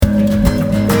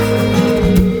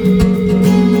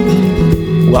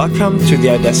Welcome to the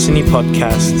iDestiny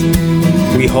podcast.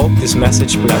 We hope this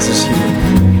message blesses you.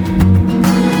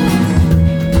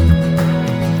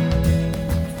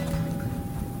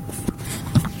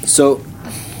 So,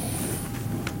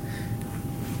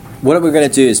 what we're going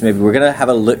to do is maybe we're going to have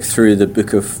a look through the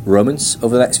book of Romans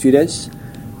over the next few days,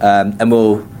 and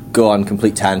we'll go on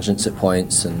complete tangents at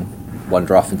points and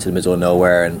wander off into the middle of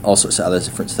nowhere and all sorts of other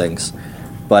different things.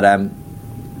 But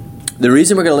the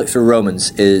reason we're going to look through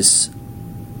Romans is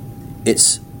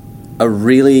it's a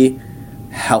really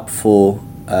helpful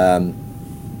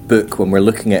book when we're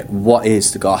looking at what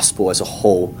is the gospel as a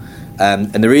whole.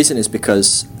 And the reason is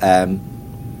because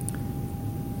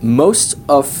most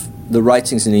of the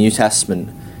writings in the New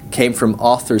Testament came from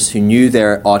authors who knew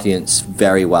their audience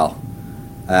very well.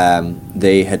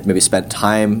 They had maybe spent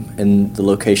time in the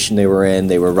location they were in.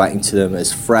 They were writing to them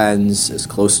as friends, as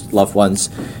close loved ones.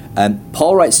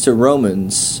 Paul writes to the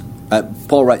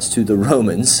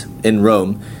Romans in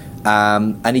Rome,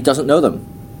 and he doesn't know them.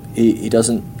 He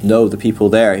doesn't know the people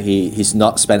there. He's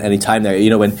not spent any time there. You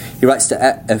know, when he writes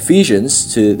to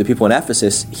Ephesians, to the people in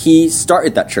Ephesus, he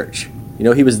started that church. You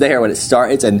know, he was there when it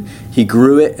started, and he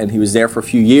grew it, and he was there for a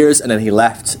few years, and then he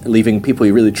left, leaving people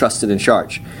he really trusted in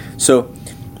charge. So,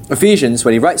 Ephesians,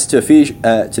 when he writes to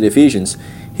the Ephesians,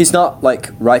 he's not like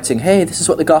writing, hey, this is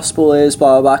what the gospel is,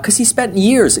 blah, blah, blah, because he spent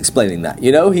years explaining that.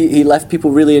 You know, he left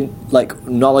people really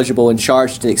knowledgeable in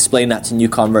charge to explain that to new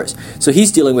converts. So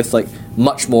he's dealing with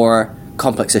much more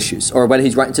complex issues. Or when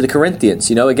he's writing to the Corinthians,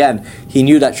 you know, again, he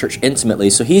knew that church intimately,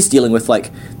 so he's dealing with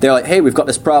they're like, hey, we've got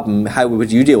this problem, how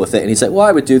would you deal with it? And he's like, well,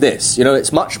 I would do this. You know,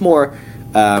 it's much more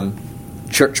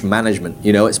church management,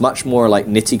 you know, it's much more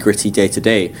nitty-gritty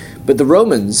day-to-day. But the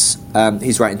Romans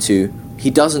he's writing to, he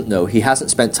doesn't know, he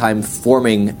hasn't spent time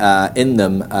forming in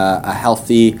them a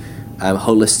healthy,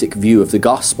 holistic view of the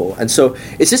gospel. And so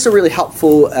it's just a really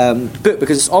helpful book,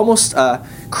 because it's almost a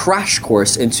crash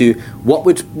course into what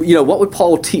would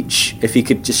Paul teach if he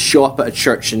could just show up at a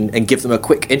church and give them a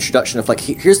quick introduction of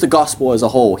here's the gospel as a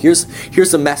whole, here's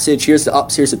the message, here's the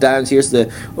ups, here's the downs, here's the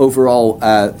overall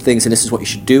things, and this is what you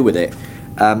should do with it.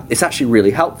 It's actually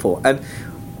really helpful. And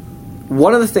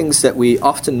one of the things that we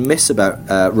often miss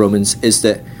about Romans is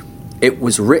that it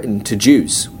was written to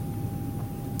Jews.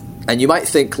 And you might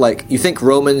think, you think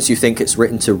Romans, you think it's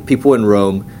written to people in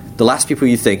Rome. The last people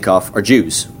you think of are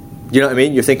Jews. You know what I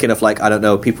mean? You're thinking of, I don't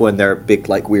know, people in their big,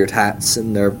 weird hats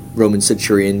and their Roman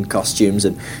centurion costumes.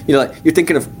 And, you're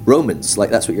thinking of Romans.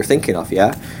 That's what you're thinking of,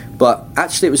 yeah? But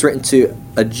actually it was written to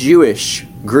a Jewish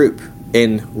group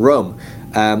in Rome.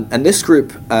 And this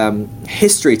group,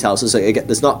 history tells us,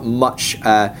 there's not much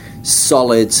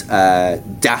solid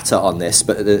data on this,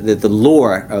 but the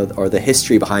lore or the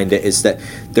history behind it is that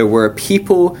there were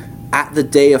people at the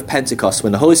day of Pentecost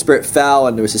when the Holy Spirit fell,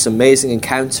 and there was this amazing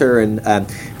encounter, and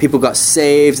people got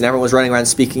saved, and everyone was running around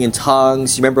speaking in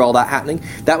tongues. You remember all that happening?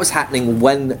 That was happening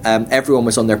when everyone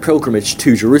was on their pilgrimage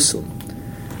to Jerusalem.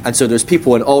 And so there's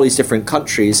people in all these different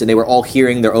countries, and they were all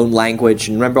hearing their own language,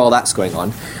 and remember all that's going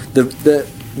on. The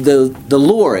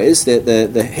lore is,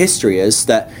 the history is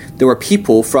that there were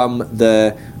people from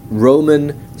the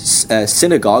Roman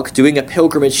synagogue doing a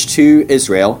pilgrimage to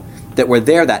Israel that were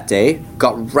there that day,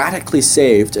 got radically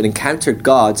saved, and encountered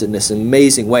God in this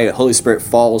amazing way. The Holy Spirit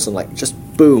falls and just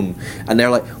boom. And they're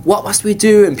like, what must we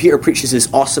do? And Peter preaches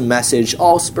this awesome message.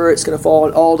 All Spirit's going to fall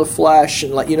on all the flesh.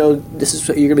 And this is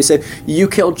what you're going to be saying. You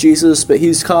killed Jesus, but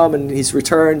he's come and he's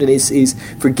returned and he's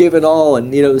forgiven all.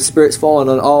 And, the Spirit's fallen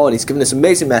on all. And he's given this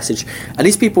amazing message. And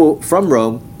these people from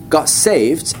Rome got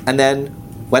saved and then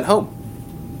went home.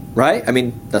 Right? I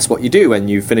mean, that's what you do when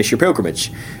you finish your pilgrimage.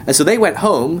 And so they went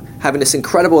home having this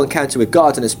incredible encounter with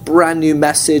God and this brand new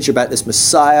message about this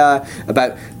Messiah,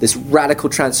 about this radical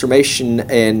transformation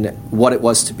in what it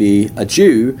was to be a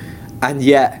Jew. And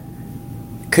yet,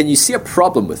 can you see a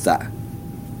problem with that?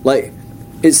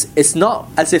 It's not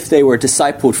as if they were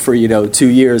discipled for 2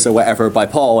 years or whatever by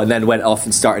Paul and then went off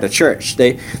and started a church.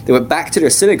 They went back to their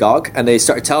synagogue and they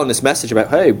started telling this message about,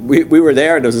 hey, we were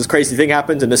there and there was this crazy thing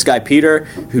happened, and this guy Peter,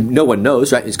 who no one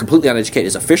knows, right? He's completely uneducated.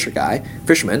 He's a fisher guy.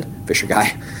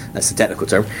 That's the technical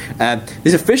term.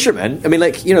 He's a fisherman. I mean,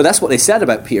 that's what they said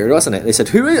about Peter, wasn't it? They said,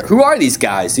 who are these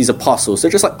guys? These apostles? They're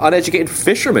just uneducated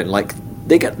fishermen.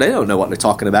 They don't know what they're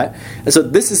talking about. And so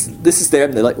this is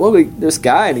them. They're like, well, this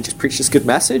guy, and he just preached this good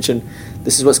message, and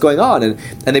this is what's going on. And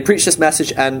they preached this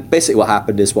message, and basically what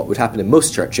happened is what would happen in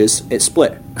most churches. It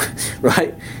split,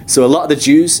 right? So a lot of the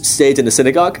Jews stayed in the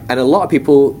synagogue, and a lot of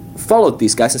people followed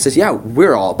these guys and says, yeah,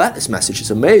 we're all about this message. It's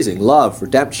amazing. Love,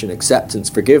 redemption, acceptance,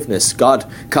 forgiveness, God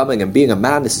coming and being a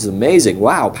man. This is amazing.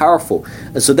 Wow, powerful.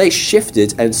 And so they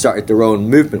shifted and started their own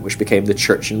movement, which became the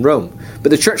church in Rome. But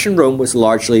the church in Rome was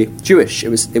largely Jewish. It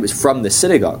was from the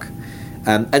synagogue.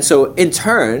 And so in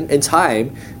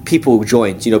time, people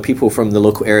joined. People from the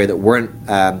local area that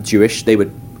weren't Jewish, they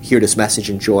would hear this message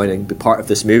and join and be part of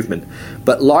this movement.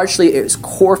 But largely its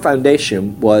core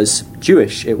foundation was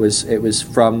Jewish. It was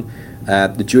from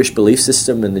the Jewish belief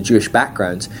system and the Jewish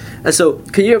background. And so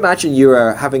can you imagine you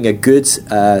are having a good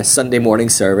Sunday morning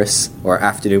service, or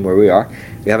afternoon where we are.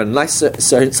 We have a nice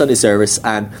Sunday service,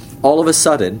 and all of a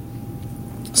sudden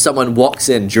someone walks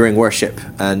in during worship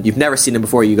and you've never seen them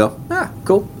before. You go,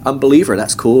 cool, unbeliever,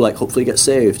 that's cool, like hopefully get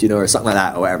saved, or something like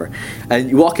that or whatever. And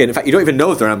you walk in fact you don't even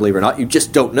know if they're an unbeliever or not, you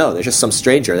just don't know, they're just some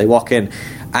stranger. They walk in,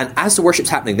 and as the worship's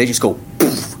happening they just go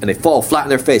poof, and they fall flat on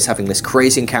their face having this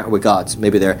crazy encounter with God.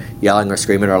 Maybe they're yelling or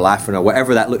screaming or laughing or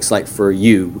whatever that looks like for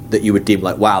you, that you would deem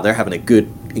like, wow, they're having a good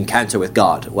encounter with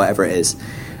God, whatever it is.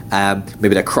 Maybe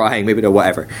they're crying, maybe they're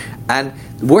whatever. And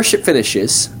worship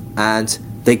finishes and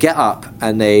they get up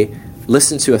and they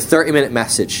listen to a 30-minute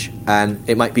message, and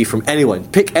it might be from anyone.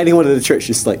 Pick anyone in the church,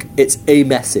 just like, it's a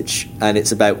message, and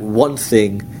it's about one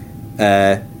thing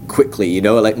quickly,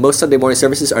 like most Sunday morning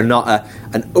services are not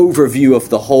an overview of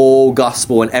the whole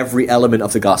gospel and every element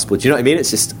of the gospel. Do you know what I mean? It's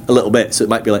just a little bit. So it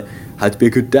might be like how to be a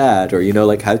good dad, or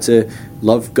like how to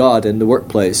love God in the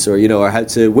workplace, or or how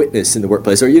to witness in the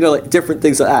workplace, or like different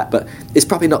things like that. But it's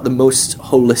probably not the most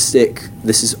holistic,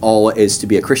 this is all it is to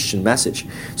be a Christian message.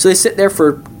 So they sit there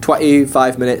for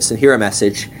 25 minutes and hear a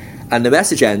message, and the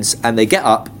message ends and they get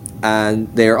up and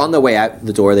they're on their way out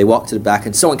the door. They walk to the back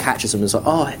and someone catches them and is like,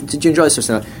 oh, did you enjoy this?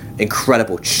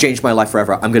 Incredible, changed my life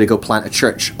forever, I'm going to go plant a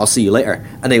church, I'll see you later.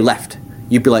 And they left.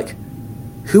 You'd be like,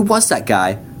 who was that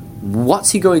guy?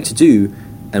 What's he going to do?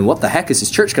 And what the heck is his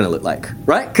church going to look like?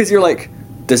 Right? Because you're like,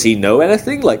 does he know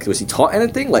anything? Like, was he taught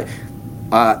anything? Like,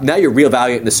 now you're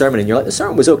reevaluating the sermon and you're like, the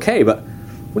sermon was okay, but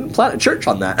wouldn't plant a church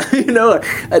on that.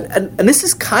 And this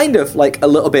is kind of like a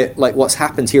little bit like what's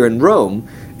happened here in Rome,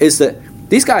 is that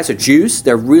these guys are Jews.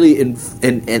 They're really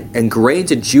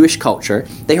ingrained in Jewish culture.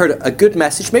 They heard a good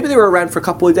message. Maybe they were around for a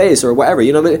couple of days or whatever.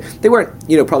 They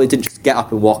weren't, probably didn't just get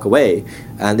up and walk away.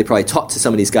 And they probably talked to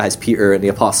some of these guys, Peter and the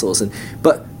apostles.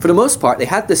 But for the most part, they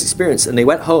had this experience and they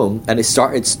went home and they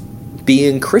started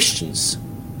being Christians.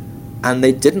 And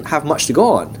they didn't have much to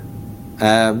go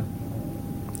on.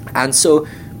 And so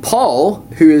Paul,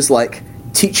 who is like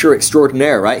teacher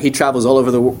extraordinaire, right? He travels all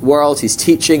over the world. He's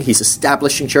teaching. He's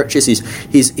establishing churches.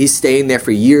 He's staying there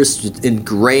for years,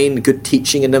 ingrained good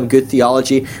teaching in them, good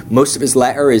theology. Most of his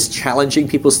letter is challenging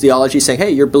people's theology, saying,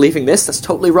 "Hey, you're believing this? That's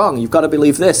totally wrong. You've got to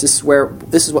believe this. This is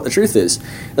what the truth is."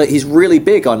 Like, he's really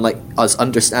big on like us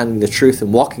understanding the truth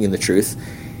and walking in the truth.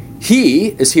 He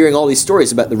is hearing all these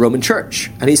stories about the Roman Church,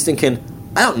 and he's thinking,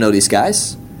 "I don't know these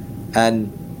guys."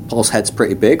 And Paul's head's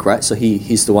pretty big, right? So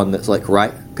he's the one that's like,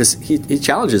 right? Because he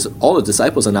challenges all the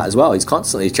disciples on that as well. He's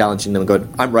constantly challenging them and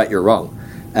going, I'm right, you're wrong.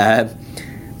 And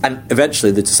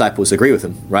eventually the disciples agree with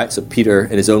him, right? So Peter,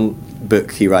 in his own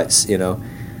book, he writes,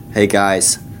 hey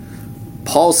guys,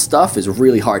 Paul's stuff is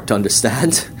really hard to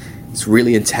understand. It's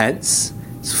really intense.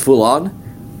 It's full on.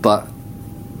 But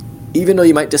even though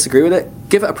you might disagree with it,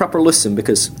 give it a proper listen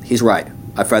because he's right.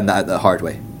 I found that out the hard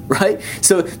way. Right?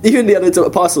 So even the other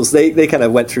apostles, they kind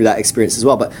of went through that experience as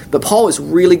well. But Paul is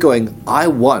really going, I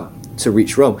want to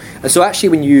reach Rome. And so actually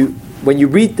when you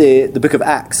read the book of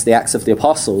Acts, the Acts of the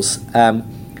Apostles,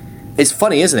 it's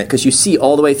funny, isn't it? Because you see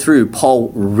all the way through,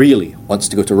 Paul really wants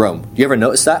to go to Rome. Do you ever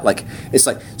notice that? Like, it's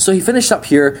like, so he finished up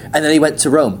here and then he went to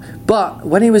Rome. But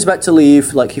when he was about to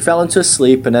leave, like, he fell into a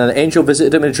sleep and then an angel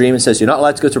visited him in a dream and says, you're not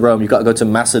allowed to go to Rome, you've got to go to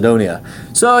Macedonia.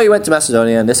 So he went to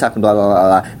Macedonia and this happened, blah, blah,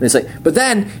 blah, blah. And it's like, but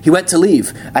then he went to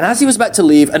leave. And as he was about to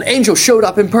leave, an angel showed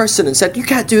up in person and said, you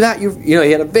can't do that. He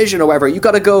had a vision or whatever. You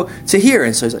got to go to here.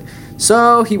 And so he's like,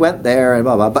 so he went there and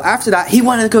blah, blah. But after that, he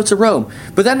wanted to go to Rome.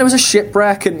 But then there was a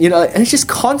shipwreck and, and it's just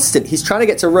constant. He's trying to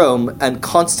get to Rome and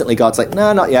constantly God's like,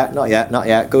 no, not yet.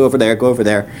 Go over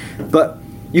there. But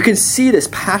you can see this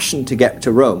passion to get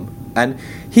to Rome. And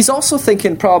he's also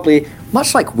thinking probably,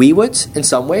 much like we would in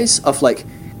some ways, of like,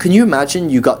 can you imagine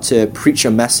you got to preach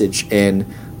a message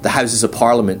in the Houses of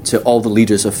Parliament to all the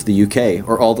leaders of the UK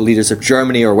or all the leaders of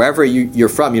Germany or wherever you're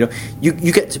from, you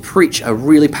get to preach a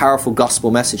really powerful gospel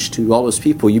message to all those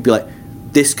people. You'd be like,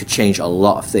 this could change a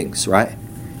lot of things, right?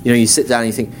 You sit down and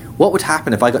you think, what would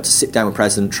happen if I got to sit down with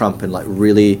President Trump and like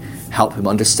really help him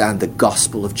understand the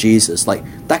gospel of Jesus? Like,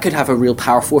 that could have a real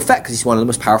powerful effect because he's one of the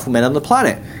most powerful men on the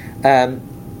planet.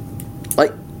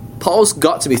 Paul's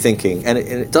got to be thinking, and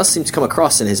it does seem to come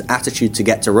across in his attitude to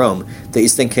get to Rome, that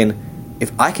he's thinking,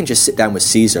 if I can just sit down with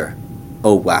Caesar,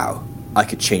 oh wow, I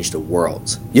could change the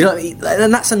world. You know,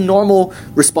 and that's a normal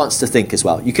response to think as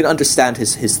well. You can understand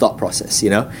his thought process, you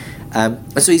know.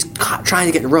 And so he's trying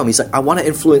to get to Rome. He's like, I want to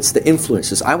influence the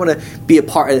influencers. I want to be a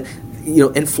part of, you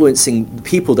know, influencing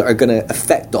people that are going to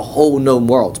affect the whole known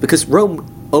world. Because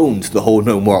Rome owned the whole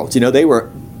known world. You know, they were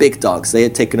big dogs. They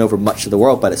had taken over much of the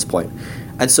world by this point.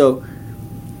 And so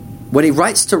when he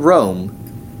writes to Rome,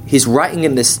 he's writing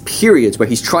in this period where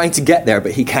he's trying to get there,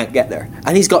 but he can't get there.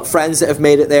 And he's got friends that have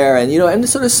made it there, and, you know, and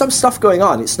so there's some stuff going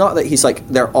on. It's not that he's like,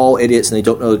 they're all idiots and they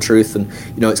don't know the truth and,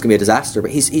 you know, it's going to be a disaster.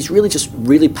 But he's really just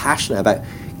really passionate about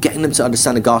getting them to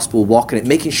understand the gospel, walking it,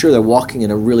 making sure they're walking in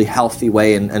a really healthy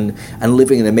way and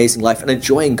living an amazing life and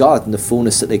enjoying God in the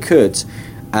fullness that they could.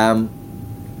 And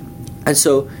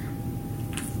so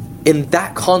in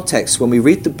that context, when we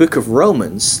read the book of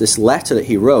Romans, this letter that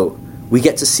he wrote, we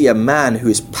get to see a man who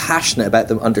is passionate about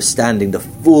them understanding the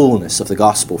fullness of the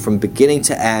gospel from beginning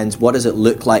to end. What does it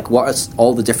look like? What are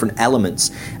all the different elements?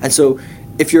 And so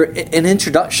if you're an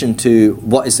introduction to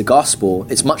what is the gospel,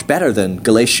 it's much better than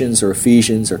Galatians or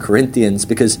Ephesians or Corinthians,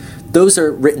 because those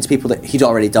are written to people that he'd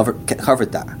already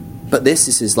covered that. But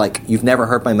this is like, you've never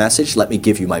heard my message, let me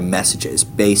give you my message at its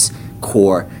base,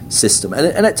 core system.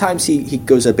 And at times he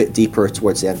goes a bit deeper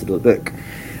towards the end of the book.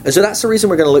 And so that's the reason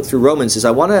we're going to look through Romans, is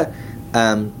I want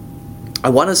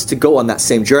us to go on that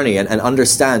same journey and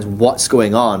understand what's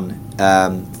going on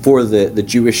for the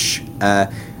Jewish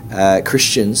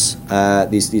Christians,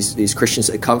 these Christians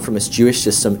that come from this Jewish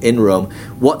system in Rome,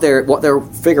 what they're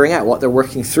figuring out, what they're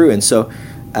working through. And so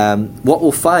what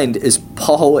we'll find is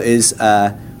Paul is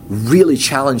really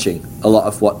challenging a lot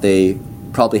of what they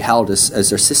probably held as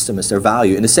their system, as their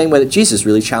value, in the same way that Jesus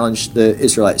really challenged the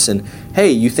Israelites. And, hey,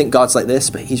 you think God's like this,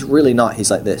 but he's really not.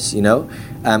 He's like this, you know?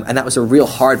 And that was a real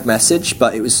hard message,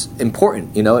 but it was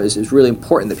important, you know? It was really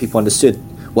important that people understood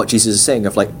what Jesus is saying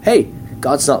of like, hey,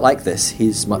 God's not like this.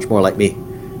 He's much more like me.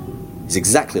 He's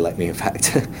exactly like me, in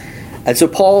fact. And so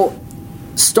Paul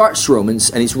starts Romans,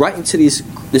 and he's writing to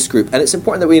this group. And it's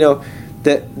important that we know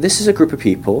that this is a group of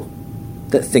people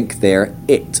that think they're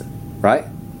it, right?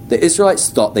 The Israelites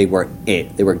thought they were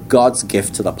it. They were God's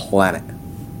gift to the planet.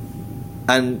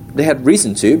 And they had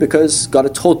reason to, because God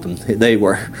had told them they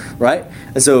were, right?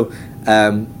 And so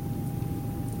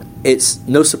it's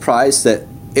no surprise that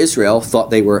Israel thought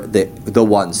they were the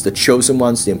ones, the chosen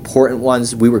ones, the important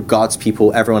ones. We were God's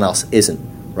people. Everyone else isn't,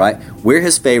 right? We're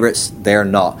his favorites. They're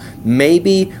not.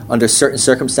 Maybe under certain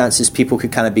circumstances, people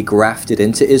could kind of be grafted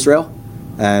into Israel.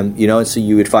 You know, and so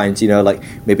you would find, you know, like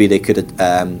maybe they could,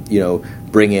 you know,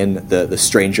 bring in the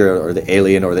stranger or the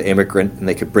alien or the immigrant, and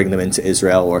they could bring them into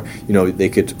Israel, or, you know, they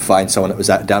could find someone that was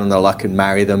down on their luck and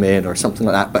marry them in, or something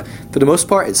like that. But for the most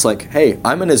part, it's like, hey,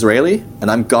 I'm an Israeli, and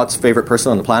I'm God's favorite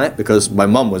person on the planet because my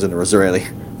mum was an Israeli,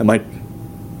 and my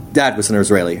dad was an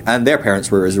Israeli, and their parents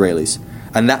were Israelis.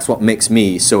 And that's what makes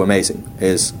me so amazing,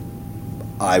 is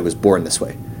I was born this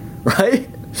way, right?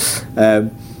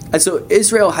 And so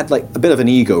Israel had like a bit of an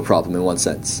ego problem in one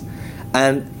sense.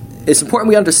 And it's important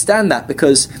we understand that,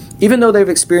 because even though they've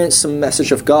experienced some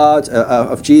message of God,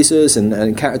 of Jesus, and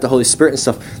encountered the Holy Spirit and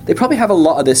stuff, they probably have a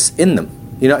lot of this in them.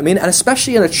 You know what I mean? And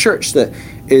especially in a church that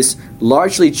is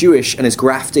largely Jewish and is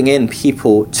grafting in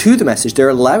people to the message, they're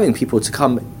allowing people to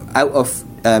come out of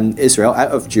Israel,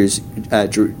 out of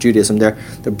Judaism. They're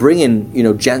bringing, you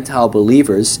know, Gentile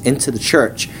believers into the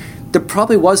church. There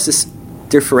probably was this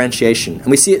differentiation, and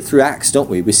we see it through Acts, don't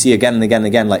we? We see again and again and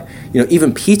again, like, you know,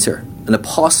 even Peter, an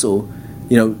apostle,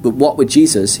 you know, but what with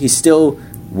Jesus, he still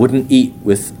wouldn't eat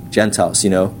with Gentiles, you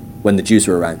know, when the Jews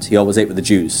were around. He always ate with the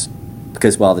Jews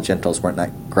because, well, the Gentiles weren't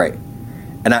that great.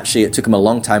 And actually, it took him a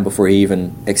long time before he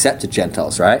even accepted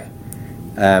Gentiles, right?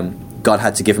 God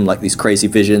had to give him like these crazy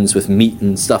visions with meat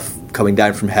and stuff coming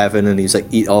down from heaven, and he's like,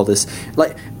 eat all this.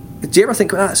 Like, do you ever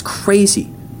think about that? It's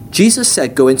crazy. Jesus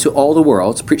said, go into all the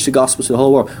world, preach the gospel to the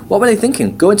whole world. What were they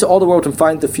thinking? Go into all the world and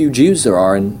find the few Jews there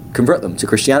are and convert them to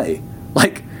Christianity.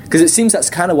 Like, because it seems that's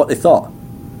kind of what they thought.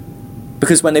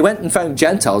 Because when they went and found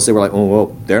Gentiles, they were like, oh,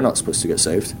 well, they're not supposed to get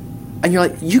saved. And you're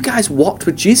like, you guys walked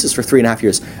with Jesus for 3.5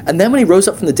 years. And then when he rose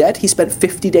up from the dead, he spent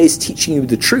 50 days teaching you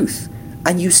the truth.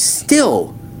 And you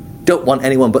still don't want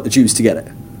anyone but the Jews to get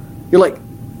it. You're like,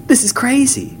 this is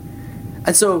crazy.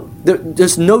 And so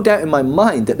there's no doubt in my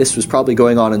mind that this was probably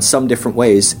going on in some different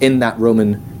ways in that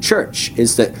Roman church,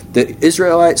 is that the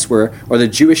Israelites were, or the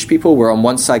Jewish people were on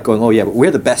one side going, oh yeah, but we're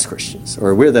the best Christians,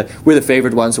 or we're the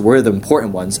favored ones, or we're the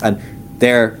important ones, and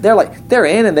they're like, they're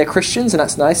in and they're Christians, and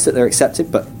that's nice that they're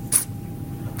accepted, but,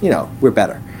 you know, we're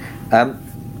better.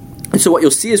 And And so what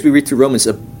you'll see as we read through Romans,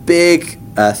 a big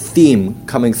theme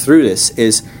coming through this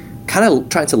is kind of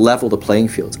trying to level the playing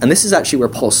field. And this is actually where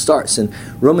Paul starts. In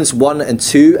Romans 1 and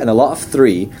 2 and a lot of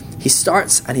 3, he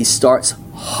starts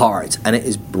hard, and it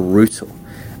is brutal.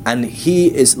 And he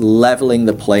is leveling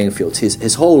the playing field.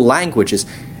 His whole language is,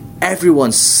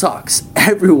 everyone sucks.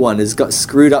 Everyone has got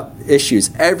screwed up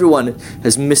issues. Everyone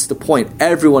has missed the point.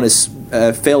 Everyone has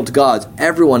failed God.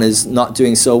 Everyone is not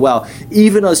doing so well.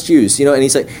 Even us Jews, and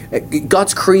he's like,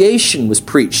 God's creation was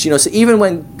preached. So even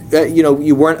when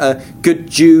you weren't a good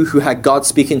Jew who had God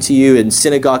speaking to you in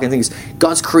synagogue and things,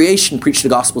 God's creation preached the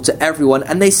gospel to everyone,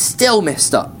 and they still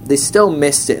messed up. They still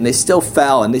missed it, and they still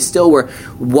fell, and they still were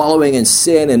wallowing in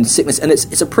sin and sickness. And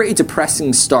it's a pretty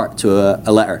depressing start to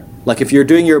a letter. Like if you're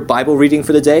doing your Bible reading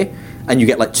for the day, and you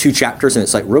get like 2 chapters, and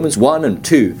it's like Romans 1 and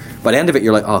 2. By the end of it,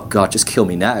 you're like, oh God, just kill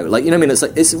me now. Like, you know what I mean? It's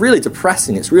like, it's really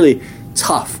depressing. It's really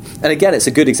tough. And again, it's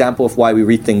a good example of why we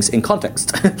read things in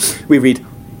context. We read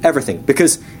everything,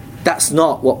 because that's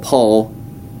not what Paul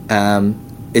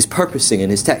is purposing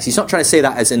in his text. He's not trying to say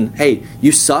that as in, hey,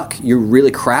 you suck, you're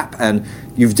really crap, and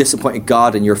you've disappointed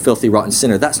God, and you're a filthy, rotten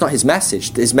sinner. That's not his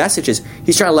message. His message is,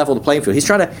 he's trying to level the playing field. He's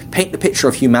trying to paint the picture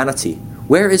of humanity.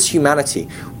 Where is humanity?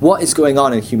 What is going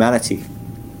on in humanity?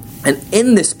 And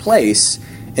in this place,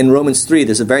 in Romans 3,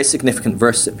 there's a very significant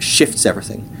verse that shifts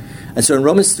everything. And so in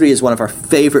Romans 3 is one of our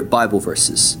favorite Bible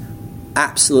verses.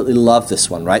 Absolutely love this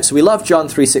one, right? So we love John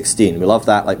 3:16. We love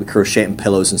that, like we crochet in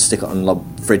pillows and stick it on the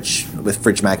fridge with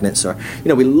fridge magnets, or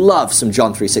we love some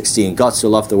John 3:16. God so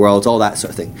loved the world, all that sort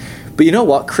of thing. But you know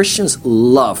what? Christians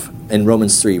love in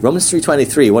Romans 3. Romans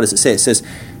 3:23. What does it say? It says,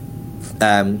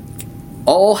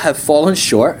 all have fallen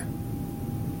short.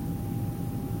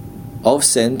 All have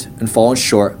sinned and fallen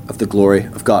short of the glory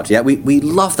of God. Yeah, we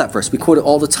love that verse. We quote it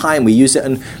all the time. We use it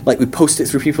and we post it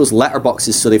through people's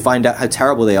letterboxes so they find out how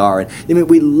terrible they are. And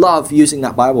we love using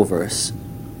that Bible verse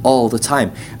all the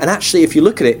time. And actually, if you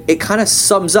look at it, it kind of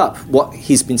sums up what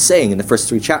he's been saying in the first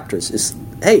 3 chapters. Is,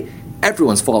 hey,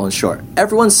 everyone's fallen short.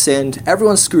 Everyone's sinned.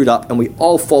 Everyone's screwed up. And we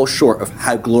all fall short of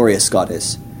how glorious God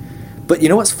is. But you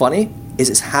know what's funny? Is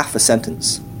it's half a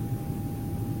sentence.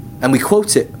 And we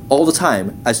quote it all the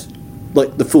time as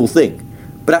like the full thing.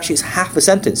 But actually it's half a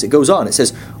sentence. It goes on. It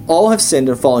says, all have sinned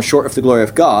and fallen short of the glory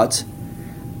of God,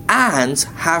 and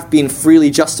have been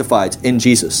freely justified in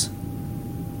Jesus.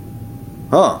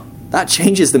 That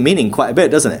changes the meaning quite a bit,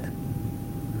 doesn't it?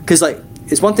 Because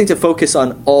it's one thing to focus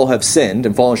on all have sinned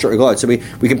and fallen short of God. So we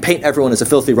can paint everyone as a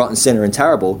filthy, rotten sinner and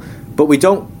terrible, but we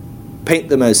don't paint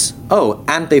them as,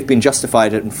 and they've been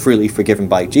justified and freely forgiven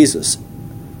by Jesus.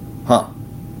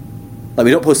 We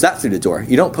don't post that through the door.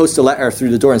 You don't post a letter through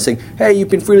the door and saying, hey, you've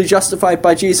been freely justified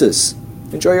by Jesus.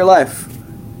 Enjoy your life.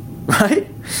 Right?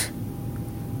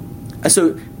 And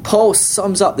so Paul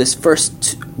sums up this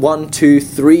first 1, 2,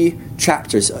 3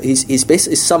 chapters. He's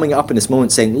basically summing it up in this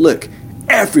moment saying, look,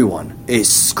 everyone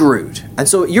is screwed. And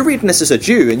so you're reading this as a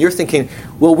Jew and you're thinking,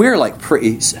 well, we're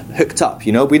pretty hooked up,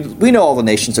 We know all the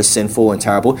nations are sinful and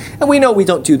terrible, and we know we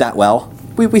don't do that well.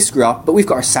 We screw up, but we've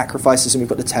got our sacrifices, and we've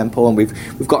got the temple, and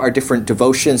we've got our different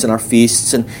devotions and our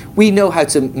feasts, and we know how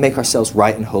to make ourselves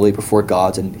right and holy before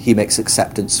God, and he makes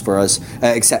exceptions for us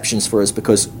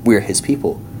because we're his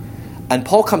people. And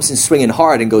Paul comes in swinging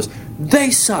hard and goes, they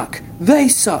suck,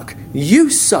 you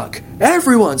suck,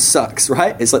 everyone sucks,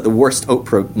 right? It's like the worst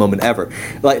Oprah moment ever.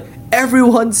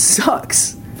 Everyone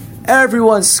sucks,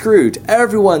 everyone's screwed,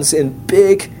 everyone's in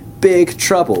big, big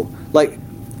trouble.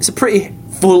 It's a pretty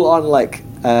full-on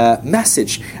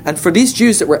message. And for these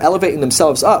Jews that were elevating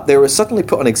themselves up, they were suddenly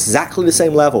put on exactly the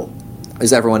same level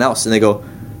as everyone else. And they go,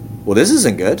 well, this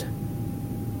isn't good.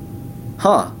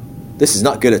 This is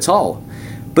not good at all.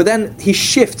 But then he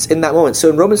shifts in that moment. So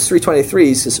in Romans 3:23,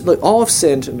 he says, look, all have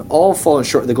sinned and all have fallen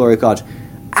short of the glory of God,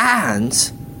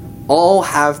 and all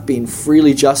have been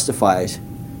freely justified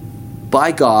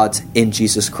by God in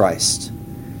Jesus Christ.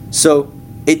 So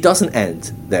it doesn't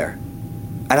end there.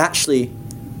 And actually,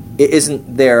 it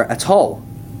isn't there at all.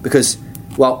 Because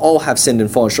while all have sinned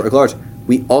and fallen short of God,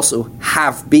 we also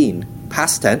have been,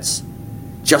 past tense,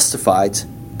 justified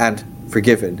and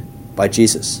forgiven by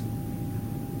Jesus.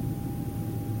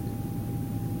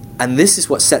 And this is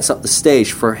what sets up the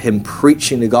stage for him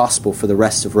preaching the gospel for the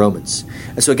rest of Romans.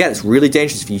 And so again, it's really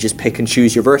dangerous if you just pick and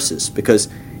choose your verses, because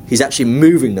he's actually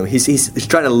moving them. He's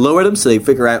trying to lower them so they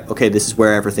figure out, okay, this is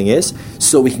where everything is,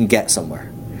 so we can get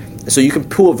somewhere. And so you can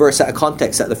pull a verse out of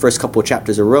context at the first couple of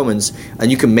chapters of Romans,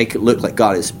 and you can make it look like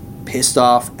God is pissed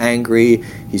off, angry,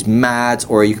 he's mad,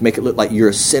 or you can make it look like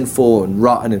you're sinful and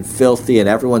rotten and filthy and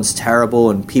everyone's terrible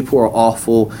and people are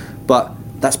awful. But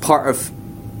that's part of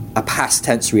a past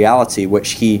tense reality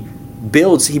which he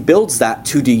builds that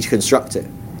to deconstruct it.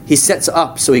 He sets it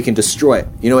up so he can destroy it.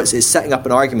 It's setting up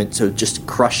an argument to just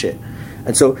crush it.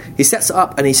 And so he sets it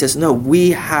up and he says, no,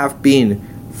 we have been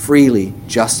freely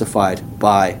justified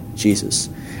by Jesus.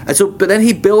 And so, but then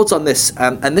he builds on this,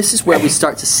 and this is where we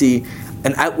start to see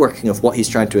an outworking of what he's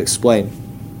trying to explain.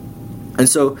 And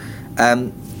so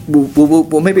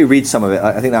we'll maybe read some of it.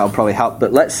 I think that will probably help.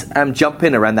 But let's jump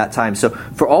in around that time. So,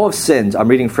 for all have sinned, I'm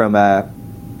reading from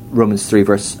Romans 3,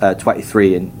 verse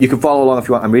 23. And you can follow along if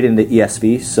you want. I'm reading the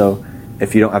ESV, so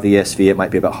if you don't have the ESV, it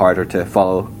might be a bit harder to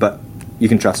follow. But you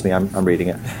can trust me, I'm reading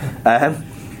it.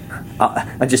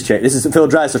 I just checked. This is the Phil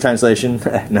Drysdale translation.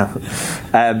 No.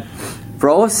 For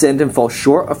all have sinned and fall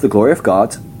short of the glory of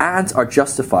God, and are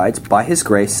justified by his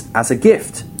grace as a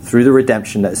gift through the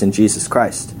redemption that is in Jesus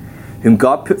Christ, whom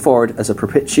God put forward as a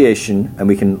propitiation, and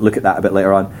we can look at that a bit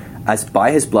later on, as by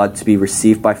his blood to be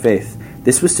received by faith.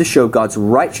 This was to show God's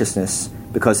righteousness,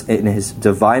 because in his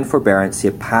divine forbearance he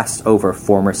had passed over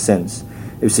former sins.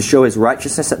 It was to show his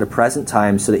righteousness at the present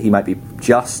time, so that he might be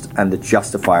just and the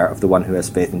justifier of the one who has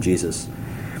faith in Jesus.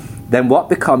 Then what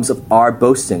becomes of our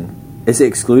boasting? Is it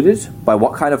excluded? By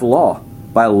what kind of law?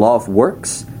 By a law of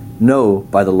works? No,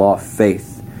 by the law of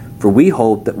faith. For we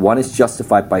hold that one is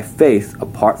justified by faith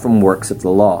apart from works of the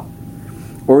law.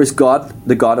 Or is God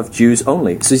the God of Jews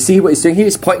only? So you see what he's doing here?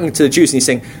 He's pointing to the Jews and he's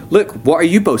saying, look, what are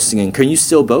you boasting in? Can you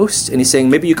still boast? And he's saying,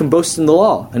 maybe you can boast in the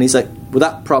law. And he's like, well,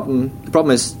 the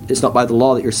problem is it's not by the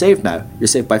law that you're saved now. You're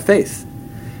saved by faith.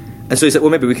 And so he's like,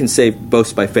 well, maybe we can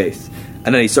boast by faith.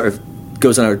 And then he sort of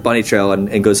goes on a bunny trail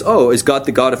and goes, oh, is God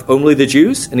the God of only the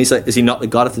Jews? And he's like, is he not the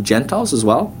God of the Gentiles as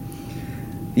well?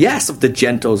 Yes, of the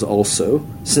Gentiles also,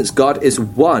 since God is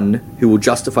one who will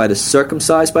justify the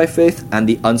circumcised by faith and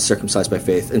the uncircumcised by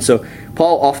faith. And so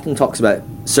Paul often talks about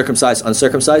circumcised,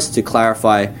 uncircumcised to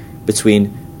clarify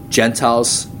between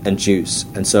Gentiles and Jews.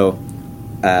 And so,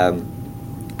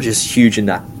 which is huge in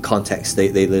that context.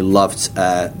 They loved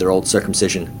their old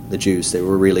circumcision, the Jews. They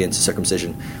were really into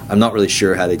circumcision. I'm not really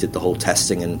sure how they did the whole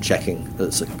testing and checking.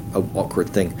 It's like an awkward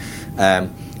thing.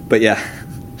 But yeah.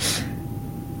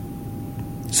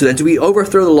 So then, do we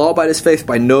overthrow the law by this faith?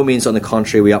 By no means. On the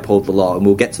contrary, we uphold the law, and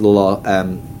we'll get to the law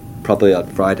probably on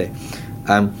Friday.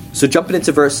 So jumping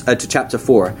into to chapter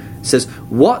 4, it says,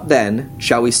 "What then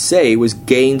shall we say was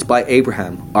gained by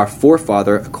Abraham, our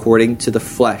forefather, according to the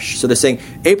flesh?" So they're saying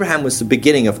Abraham was the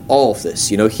beginning of all of this.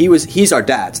 He's our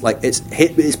dad. Like it's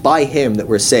by him that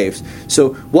we're saved.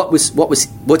 So what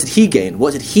did he gain?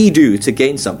 What did he do to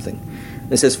gain something?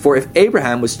 And it says, "For if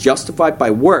Abraham was justified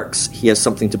by works, he has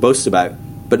something to boast about,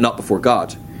 but not before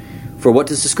God. For what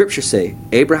does the scripture say?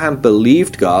 Abraham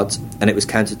believed God, and it was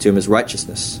counted to him as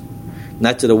righteousness.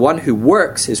 Now to the one who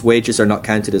works, his wages are not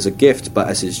counted as a gift, but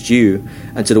as his due.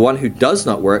 And to the one who does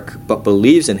not work, but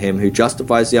believes in him who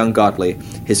justifies the ungodly,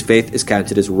 his faith is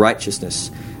counted as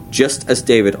righteousness. Just as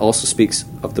David also speaks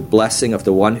of the blessing of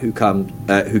the one who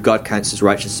God counts as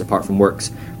righteous apart from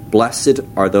works. Blessed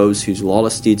are those whose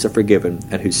lawless deeds are forgiven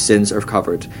and whose sins are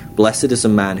covered. Blessed is a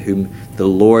man whom the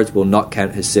Lord will not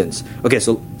count his sins." Okay,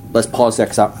 so let's pause there,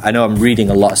 because I know I'm reading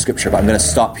a lot of scripture, but I'm going to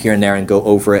stop here and there and go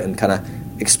over it and kind of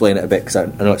explain it a bit, because I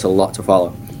know it's a lot to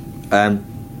follow.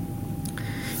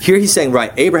 Here he's saying,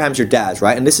 right, Abraham's your dad,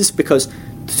 right? And this is because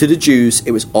to the Jews,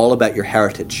 it was all about your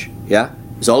heritage, yeah?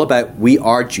 It was all about, we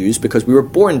are Jews because we were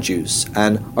born Jews,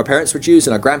 and our parents were Jews,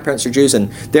 and our grandparents are Jews,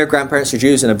 and their grandparents are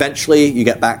Jews, and eventually you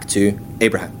get back to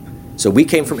Abraham. So we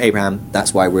came from Abraham,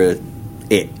 that's why we're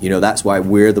it. That's why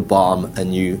we're the bomb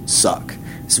and you suck.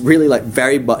 It's really like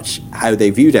very much how they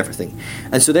viewed everything.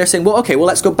 And so they're saying, well, okay,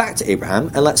 let's go back to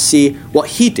Abraham and let's see what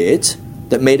he did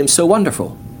that made him so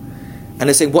wonderful. And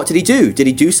they're saying, what did he do? Did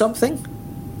he do something?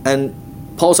 And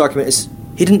Paul's argument is,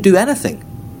 he didn't do anything.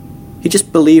 He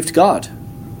just believed God.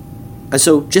 And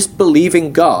so just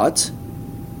believing God,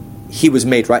 he was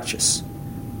made righteous.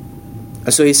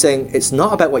 And so he's saying it's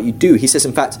not about what you do. He says,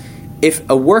 in fact, if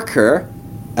a worker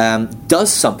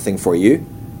does something for you,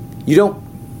 you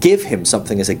don't give him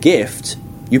something as a gift.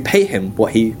 You pay him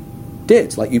what he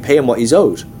did. Like you pay him what he's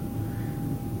owed.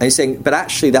 And he's saying, but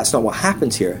actually that's not what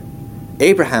happened here.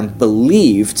 Abraham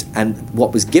believed, and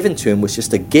what was given to him was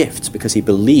just a gift because he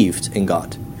believed in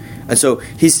God. And so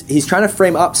he's trying to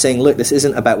frame up saying, look, this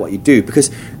isn't about what you do.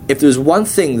 Because if there's one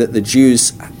thing that the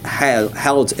Jews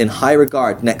held in high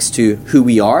regard next to who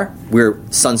we are, we're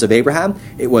sons of Abraham,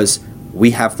 it was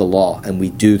we have the law and we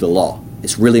do the law.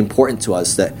 It's really important to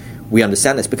us that we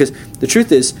understand this. Because the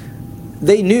truth is,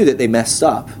 they knew that they messed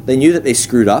up. They knew that they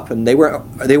screwed up, and they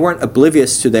weren't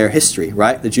oblivious to their history,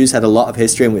 right? The Jews had a lot of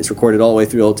history, and it's recorded all the way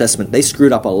through the Old Testament. They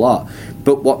screwed up a lot.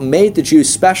 But what made the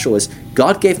Jews special is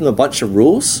God gave them a bunch of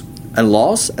rules, and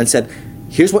laws and said,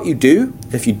 here's what you do.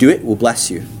 If you do it, we'll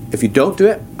bless you. If you don't do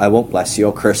it, I won't bless you.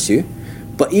 I'll curse you.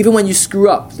 But even when you screw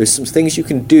up, there's some things you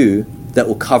can do that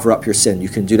will cover up your sin. You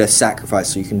can do this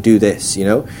sacrifice, or you can do this,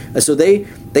 And so they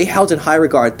held in high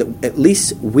regard that at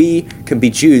least we can be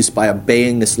Jews by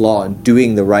obeying this law and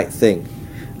doing the right thing.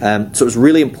 So it was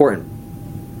really important.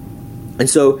 And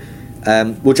so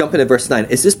we'll jump into verse 9.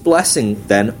 Is this blessing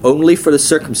then only for the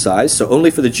circumcised, so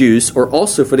only for the Jews, or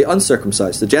also for the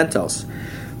uncircumcised, the Gentiles?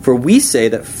 For we say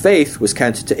that faith was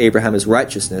counted to Abraham as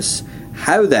righteousness.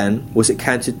 How then was it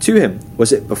counted to him?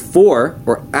 Was it before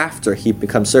or after he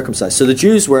became circumcised? So the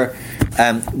Jews were,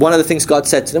 one of the things God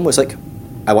said to them was like,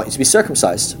 I want you to be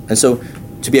circumcised. And so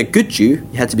to be a good Jew,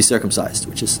 you had to be circumcised,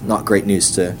 which is not great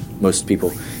news to most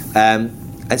people.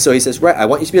 And so he says, right, I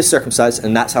want you to be circumcised,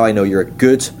 and that's how I know you're a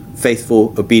good,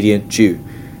 faithful, obedient Jew.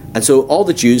 And so all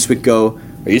the Jews would go,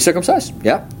 are you circumcised?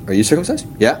 Yeah. Are you circumcised?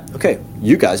 Yeah. Okay.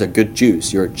 You guys are good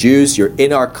Jews. You're Jews. You're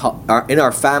in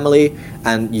our family,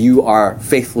 and you are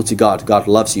faithful to God. God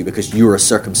loves you because you're a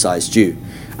circumcised Jew.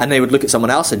 And they would look at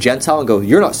someone else, a Gentile, and go,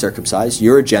 you're not circumcised.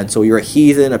 You're a Gentile. You're a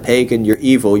heathen, a pagan. You're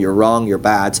evil. You're wrong. You're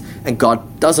bad. And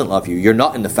God doesn't love you. You're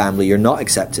not in the family. You're not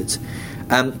accepted.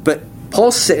 But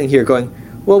Paul's sitting here going,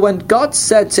 well, when God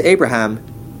said to Abraham,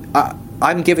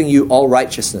 I'm giving you all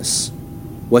righteousness,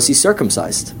 was he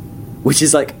circumcised? Which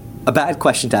is like a bad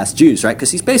question to ask Jews, right?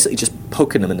 Because he's basically just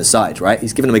poking them in the side, right?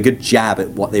 He's giving them a good jab at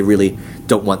what they really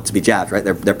don't want to be jabbed, right?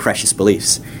 Their precious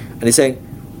beliefs. And he's saying,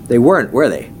 they weren't, were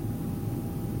they?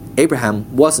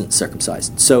 Abraham wasn't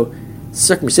circumcised. So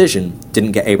circumcision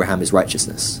didn't get Abraham his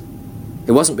righteousness.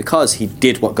 It wasn't because he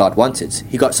did what God wanted.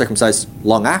 He got circumcised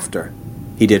long after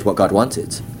he did what God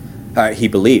wanted. He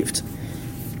believed.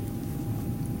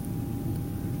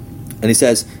 And he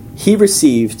says, he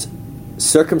received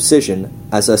circumcision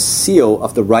as a seal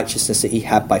of the righteousness that he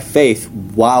had by faith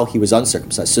while he was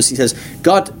uncircumcised. So he says,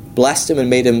 God blessed him and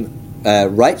made him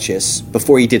righteous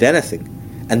before he did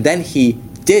anything. And then he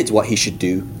did what he should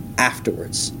do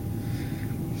afterwards.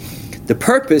 The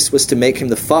purpose was to make him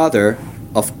the father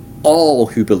of all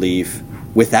who believe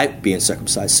without being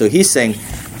circumcised. So he's saying,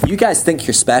 you guys think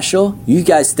you're special? You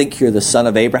guys think you're the son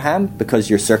of Abraham because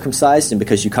you're circumcised and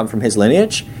because you come from his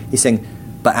lineage? He's saying,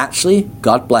 but actually,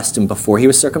 God blessed him before he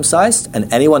was circumcised,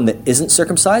 and anyone that isn't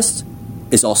circumcised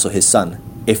is also his son,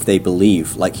 if they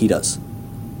believe like he does.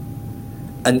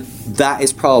 And that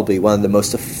is probably one of the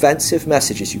most offensive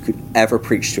messages you could ever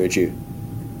preach to a Jew.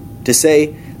 To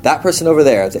say, that person over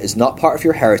there that is not part of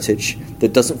your heritage,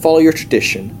 that doesn't follow your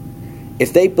tradition,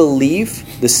 if they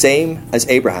believe the same as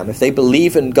Abraham, if they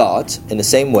believe in God in the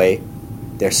same way,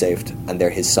 they're saved, and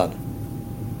they're his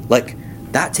son. Like,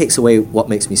 that takes away what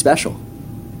makes me special.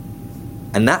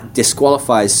 And that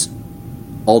disqualifies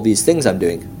all these things I'm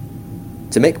doing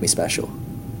to make me special.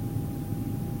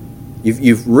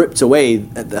 You've ripped away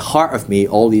at the heart of me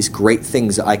all these great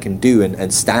things that I can do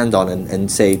and stand on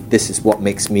and say, this is what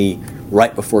makes me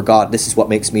right before God. This is what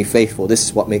makes me faithful. This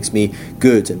is what makes me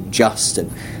good and just.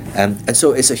 And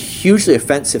so it's a hugely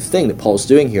offensive thing that Paul's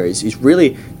doing here. He's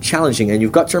really challenging. And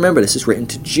you've got to remember, this is written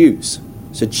to Jews.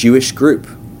 It's a Jewish group.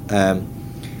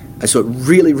 And so it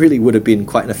really, really would have been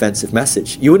quite an offensive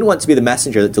message. You wouldn't want to be the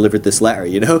messenger that delivered this letter,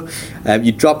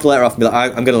 You'd drop the letter off and be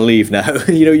like, I'm going to leave now.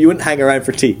 You wouldn't hang around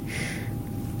for tea.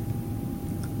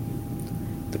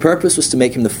 The purpose was to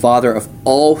make him the father of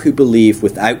all who believe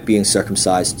without being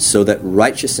circumcised, so that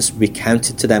righteousness would be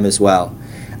counted to them as well.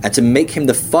 And to make him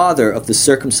the father of the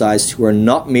circumcised who are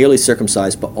not merely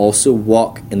circumcised, but also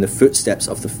walk in the footsteps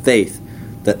of the faith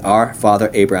that our father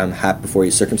Abraham had before he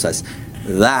was circumcised.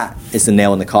 That is the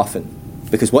nail in the coffin.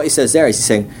 Because what he says there is he's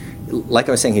saying, like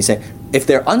I was saying, he's saying, if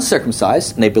they're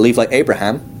uncircumcised and they believe like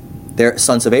Abraham, they're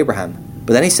sons of Abraham.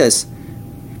 But then he says,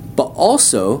 but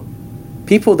also,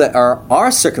 people that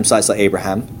are circumcised like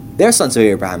Abraham, they're sons of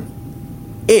Abraham,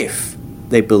 if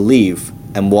they believe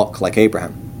and walk like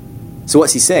Abraham. So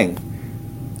what's he saying?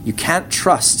 You can't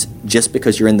trust just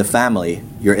because you're in the family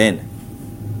you're in.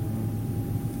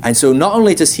 And so not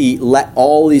only does he let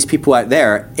all these people out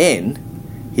there in,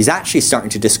 he's actually starting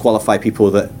to disqualify people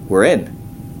that were in.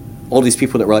 All these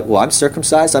people that were like, well, I'm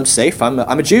circumcised, I'm safe, I'm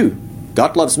a Jew.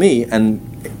 God loves me.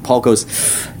 And Paul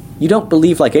goes, you don't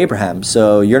believe like Abraham,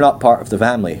 so you're not part of the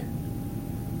family.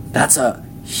 That's a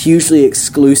hugely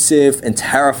exclusive and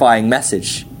terrifying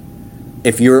message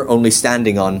if you're only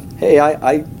standing on, hey,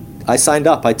 I signed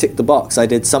up, I ticked the box, I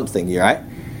did something, right?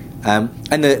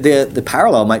 And the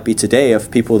parallel might be today of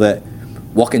people that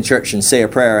walk in church and say a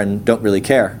prayer and don't really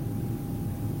care.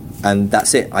 And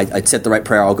that's it. I said the right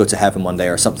prayer, I'll go to heaven one day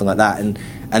or something like that.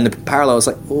 And the parallel is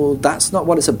like, well, that's not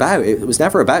what it's about. It was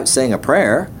never about saying a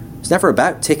prayer. It was never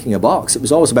about ticking a box. It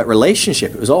was always about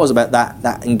relationship. It was always about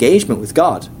that engagement with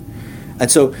God.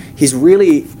 And so he's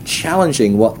really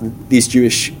challenging what these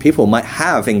Jewish people might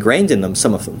have ingrained in them,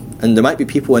 some of them. And there might be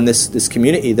people in this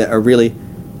community that are really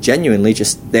genuinely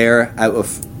just there out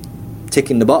of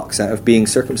ticking the box, out of being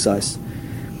circumcised.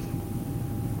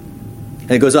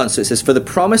 And it goes on, so it says, "For the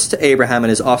promise to Abraham and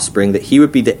his offspring that he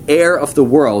would be the heir of the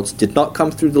world did not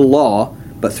come through the law,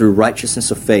 but through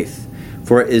righteousness of faith.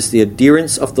 For it is the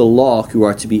adherents of the law who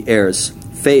are to be heirs.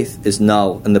 Faith is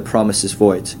null, and the promise is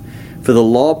void. For the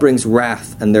law brings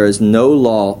wrath, and there is no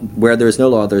law. Where there is no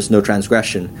law, there is no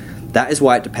transgression. That is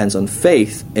why it depends on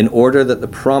faith, in order that the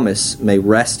promise may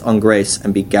rest on grace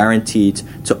and be guaranteed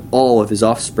to all of his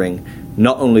offspring,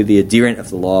 not only the adherent of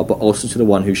the law, but also to the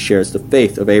one who shares the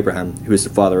faith of Abraham, who is the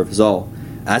father of us all.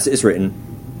 As it is written,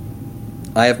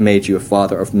 I have made you a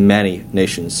father of many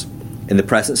nations, in the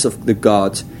presence of the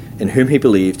God in whom he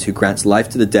believed, who grants life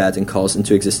to the dead and calls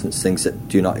into existence things that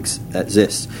do not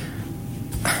exist."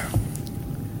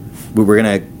 We're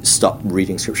going to stop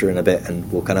reading scripture in a bit,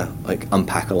 and we'll kind of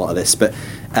unpack a lot of this. But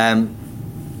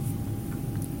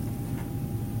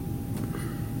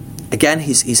again,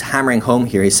 he's hammering home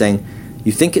here. He's saying,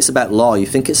 you think it's about law, you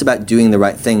think it's about doing the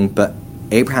right thing, but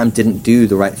Abraham didn't do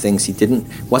the right things. It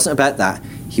wasn't about that.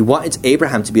 He wanted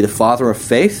Abraham to be the father of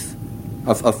faith,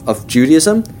 of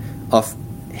Judaism, of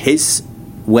his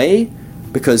way,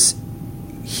 because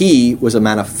he was a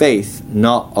man of faith,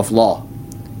 not of law.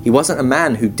 He wasn't a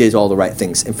man who did all the right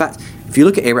things. In fact, if you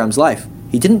look at Abraham's life,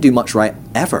 he didn't do much right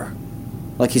ever.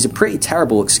 He's a pretty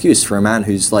terrible excuse for a man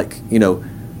who's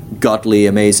godly,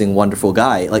 amazing, wonderful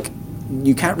guy.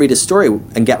 You can't read his story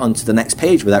and get onto the next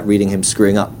page without reading him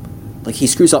screwing up. He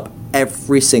screws up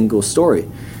every single story.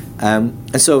 And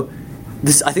so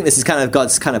I think this is kind of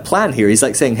God's kind of plan here. He's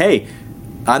saying, hey,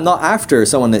 I'm not after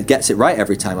someone that gets it right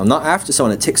every time. I'm not after someone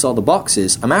that ticks all the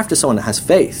boxes. I'm after someone that has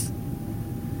faith.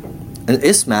 And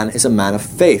this man is a man of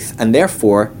faith, and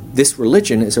therefore this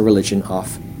religion is a religion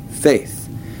of faith.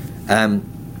 And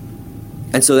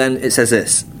so then it says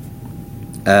this.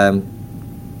 In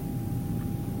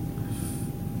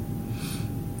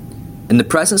the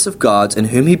presence of God in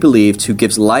whom he believed, who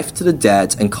gives life to the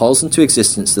dead and calls into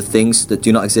existence the things that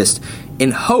do not exist.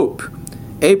 In hope,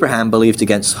 Abraham believed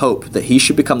against hope that he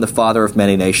should become the father of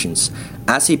many nations.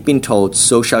 As he'd been told,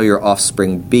 so shall your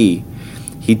offspring be.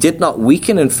 He did not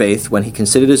weaken in faith when he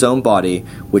considered his own body,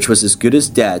 which was as good as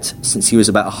dead, since he was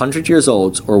about 100 years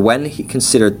old, or when he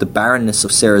considered the barrenness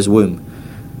of Sarah's womb.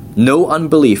 No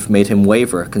unbelief made him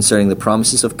waver concerning the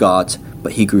promises of God,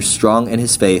 but he grew strong in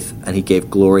his faith, and he gave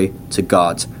glory to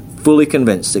God, fully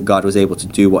convinced that God was able to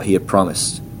do what he had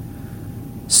promised.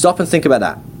 Stop and think about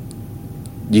that.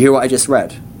 Do you hear what I just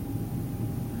read?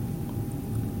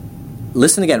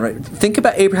 Listen again, right? Think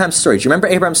about Abraham's story. Do you remember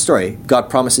Abraham's story? God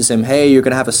promises him, hey, you're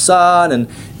going to have a son, and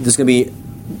there's going to be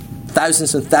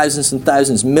thousands and thousands and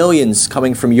thousands, millions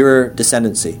coming from your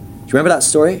descendancy. Do you remember that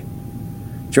story? Do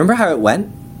you remember how it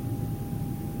went?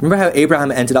 Remember how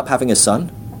Abraham ended up having a son?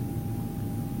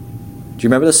 Do you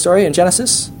remember the story in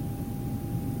Genesis?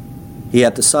 He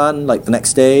had the son, the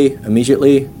next day,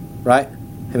 immediately, right?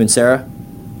 Him and Sarah?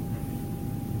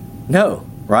 No,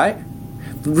 right?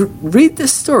 Read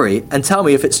this story and tell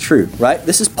me if it's true, right?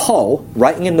 This is Paul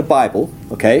writing in the Bible,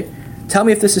 okay? Tell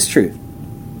me if this is true.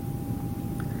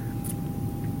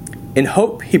 In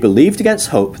hope, he believed against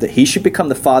hope that he should become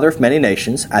the father of many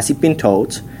nations, as he'd been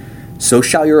told, so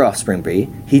shall your offspring be.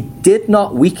 He did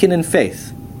not weaken in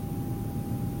faith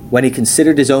when he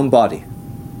considered his own body,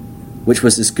 which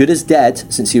was as good as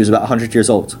dead since he was about 100 years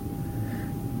old,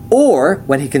 or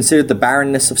when he considered the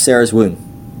barrenness of Sarah's womb.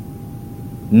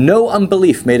 No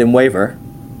unbelief made him waver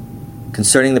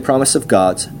concerning the promise of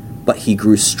God, but he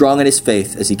grew strong in his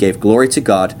faith as he gave glory to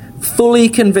God, fully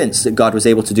convinced that God was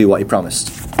able to do what he promised.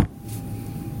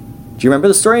 Do you remember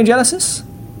the story in Genesis?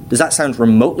 Does that sound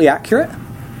remotely accurate?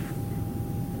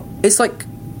 It's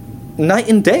night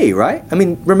and day, right? I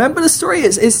mean, remember the story?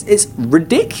 It's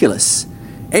ridiculous.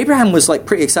 Abraham was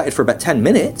pretty excited for about 10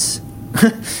 minutes,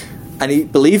 and he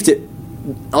believed it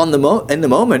in the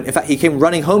moment. In fact, he came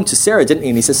running home to Sarah, didn't he?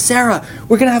 And he says, Sarah,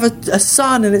 we're going to have a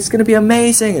son, and it's going to be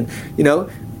amazing. And,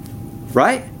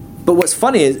 right? But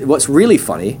what's really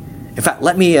funny, in fact,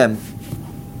 let me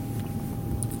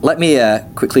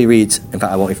quickly read, in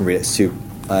fact, I won't even read it, it's too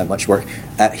much work.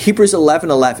 Hebrews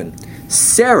 11:11.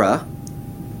 Sarah,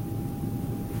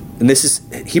 and this is,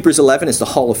 Hebrews 11 is the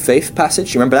Hall of Faith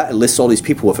passage. You remember that? It lists all these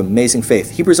people with amazing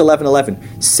faith. Hebrews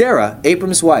 11:11. Sarah,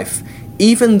 Abram's wife,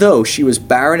 even though she was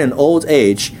barren in old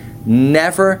age,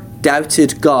 never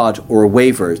doubted God or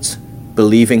wavered,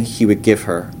 believing he would give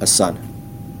her a son.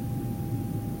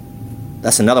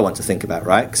 That's another one to think about,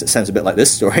 right? Because it sounds a bit like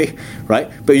this story, right?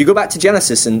 But you go back to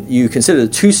Genesis and you consider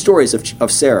the two stories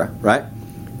of Sarah, right?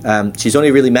 She's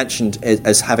only really mentioned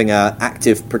as having an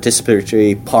active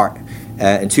participatory part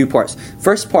in two parts.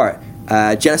 First part,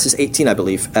 Genesis 18, I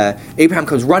believe. Abraham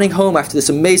comes running home after this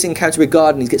amazing encounter with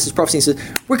God, and he gets his prophecy and he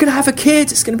says, we're going to have a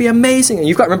kid. It's going to be amazing. And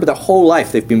you've got to remember their whole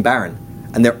life they've been barren.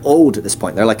 And they're old at this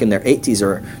point. They're like in their 80s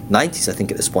or 90s, I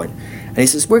think, at this point. And he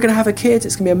says, we're going to have a kid.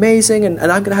 It's going to be amazing. And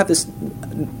I'm going to have this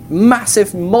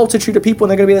massive multitude of people. And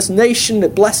they're going to be this nation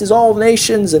that blesses all the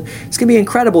nations. And it's going to be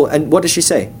incredible. And what does she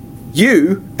say?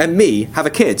 You and me have a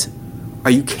kid.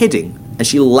 Are you kidding? And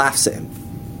she laughs at him.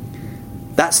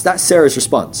 That's Sarah's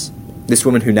response. This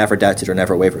woman who never doubted or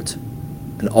never wavered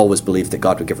and always believed that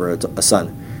God would give her a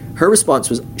son. Her response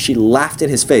was she laughed in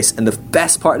his face. And the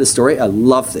best part of the story, I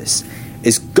love this,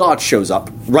 is God shows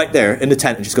up right there in the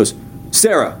tent and just goes,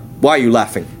 Sarah, why are you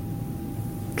laughing?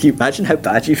 Can you imagine how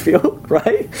bad you feel,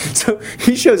 right? So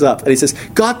he shows up and he says,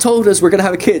 God told us we're going to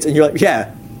have a kid. And you're like,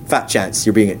 yeah, fat chance,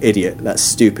 you're being an idiot. That's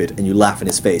stupid. And you laugh in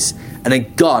his face. And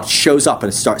then God shows up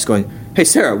and starts going, hey,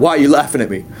 Sarah, why are you laughing at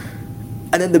me?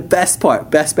 And then the best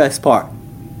part,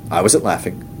 I wasn't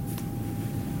laughing.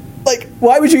 Like,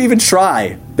 why would you even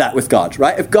try that with God,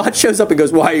 right? If God shows up and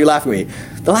goes, why are you laughing at me?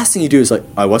 The last thing you do is like,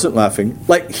 I wasn't laughing.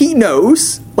 Like, he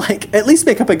knows. Like, at least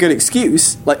make up a good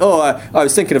excuse. Like, oh, I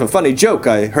was thinking of a funny joke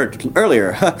I heard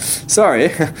earlier.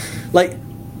 Sorry. Like,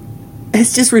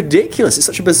 it's just ridiculous. It's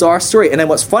such a bizarre story. And then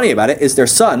what's funny about it is their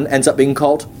son ends up being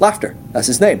called Laughter. That's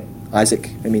his name.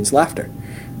 Isaac, it means laughter.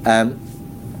 And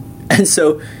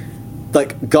so,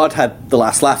 like, God had the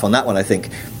last laugh on that one, I think.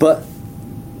 But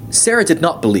Sarah did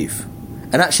not believe.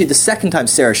 And actually, the second time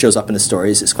Sarah shows up in the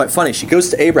stories, it's quite funny. She goes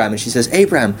to Abraham and she says,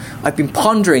 Abraham, I've been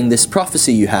pondering this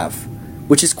prophecy you have,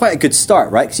 which is quite a good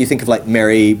start, right? Because you think of like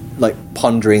Mary, like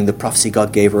pondering the prophecy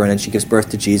God gave her, and then she gives birth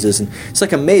to Jesus. And it's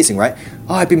like amazing, right?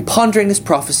 Oh, I've been pondering this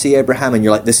prophecy, Abraham. And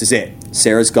you're like, this is it.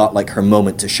 Sarah's got like her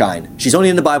moment to shine. She's only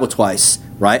in the Bible twice,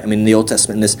 right? I mean, in the Old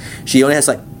Testament, in this, she only has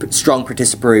like strong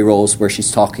participatory roles where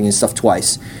she's talking and stuff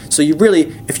twice. So you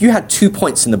really, if you had 2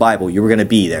 points in the Bible, you were going to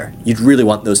be there. You'd really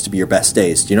want those to be your best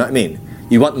days. Do you know what I mean?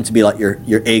 You want them to be like your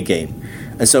A game.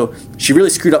 And so she really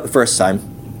screwed up the first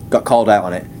time, got called out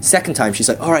on it. Second time, she's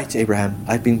like, all right, Abraham,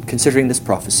 I've been considering this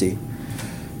prophecy.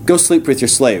 Go sleep with your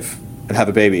slave and have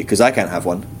a baby, because I can't have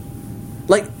one.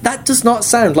 Like, that does not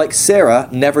sound like Sarah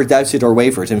never doubted or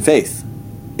wavered in faith.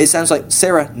 It sounds like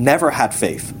Sarah never had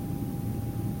faith.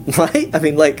 Right? I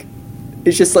mean, like,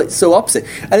 it's just like so opposite.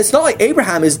 And it's not like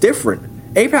Abraham is different.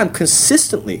 Abraham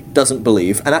consistently doesn't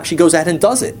believe and actually goes ahead and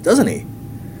does it, doesn't he?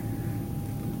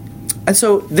 And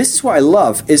so this is what I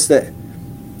love, is that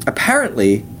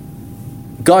apparently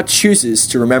God chooses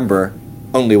to remember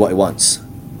only what he wants.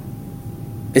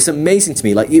 It's amazing to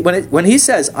me. Like, when he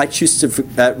says, I choose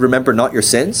to remember not your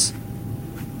sins,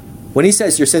 when he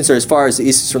says your sins are as far as the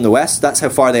east is from the west, that's how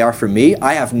far they are from me.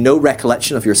 I have no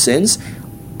recollection of your sins.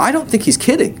 I don't think he's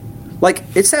kidding. Like,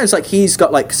 it sounds like he's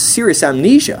got like serious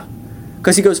amnesia.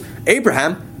 Because he goes,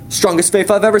 Abraham, strongest faith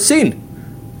I've ever seen.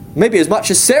 Maybe as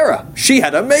much as Sarah. She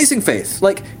had amazing faith.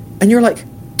 Like, and you're like,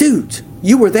 dude,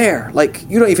 you were there. Like,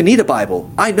 you don't even need a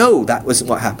Bible. I know that wasn't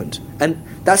what happened. And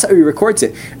that's how he records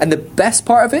it. And the best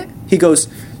part of it, he goes,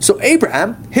 so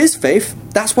Abraham, his faith,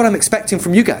 that's what I'm expecting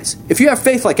from you guys. If you have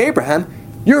faith like Abraham,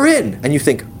 you're in. And you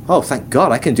think, oh, thank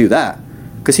God I can do that.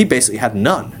 Because he basically had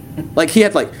none. Like, he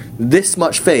had like this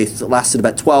much faith that lasted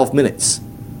about 12 minutes.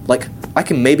 Like, I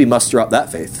can maybe muster up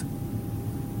that faith.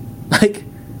 Like,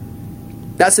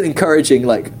 that's an encouraging,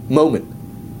 like, moment.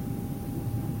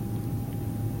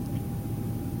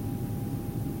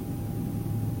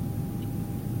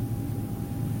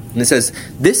 And it says,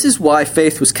 this is why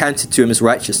faith was counted to him as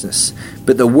righteousness.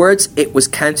 But the words it was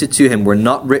counted to him were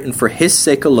not written for his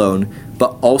sake alone,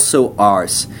 but also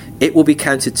ours. It will be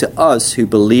counted to us who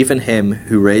believe in him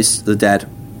who raised the dead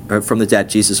from the dead,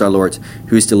 Jesus our Lord,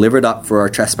 who is delivered up for our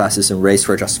trespasses and raised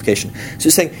for our justification. So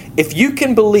it's saying, if you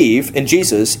can believe in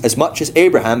Jesus as much as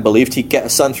Abraham believed he'd get a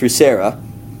son through Sarah,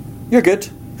 you're good.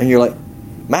 And you're like,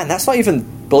 man, that's not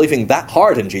even believing that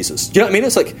hard in Jesus. Do you know what I mean?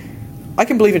 It's like, I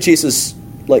can believe in Jesus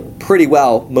like pretty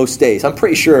well most days. I'm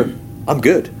pretty sure I'm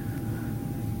good.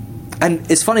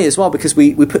 And it's funny as well, because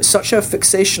we put such a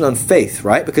fixation on faith,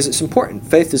 right? Because it's important.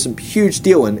 Faith is a huge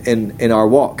deal in our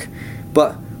walk.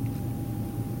 But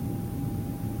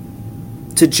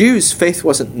to Jews, faith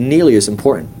wasn't nearly as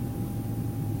important.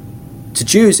 To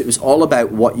Jews, it was all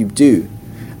about what you do.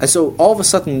 And so all of a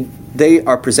sudden, they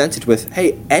are presented with,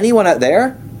 hey, anyone out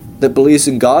there that believes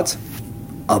in God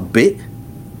a bit,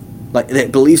 like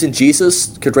that believes in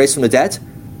Jesus, could raise from the dead,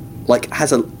 like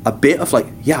has a bit of like,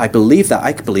 yeah, I believe that.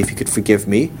 I believe you could forgive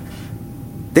me.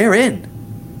 They're in.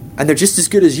 And they're just as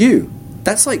good as you.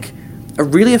 That's like a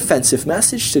really offensive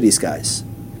message to these guys.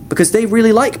 Because they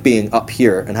really like being up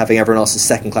here and having everyone else as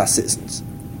second-class citizens.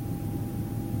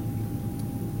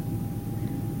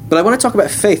 But I want to talk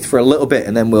about faith for a little bit,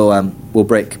 and then we'll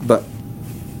break. But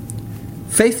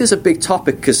faith is a big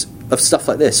topic because of stuff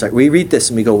like this. Right? We read this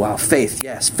and we go, wow, faith,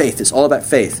 yes, faith. It's all about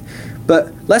faith.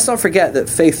 But let's not forget that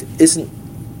faith isn't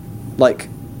like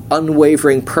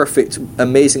unwavering, perfect,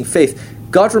 amazing faith.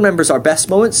 God remembers our best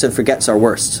moments and forgets our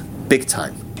worst. Big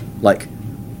time. Like,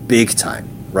 big time.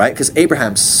 Right? Because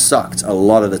Abraham sucked a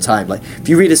lot of the time. Like, if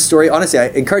you read his story, honestly, I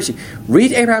encourage you,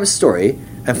 read Abraham's story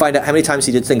and find out how many times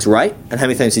he did things right and how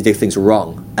many times he did things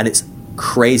wrong. And it's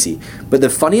crazy. But the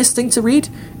funniest thing to read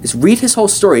is read his whole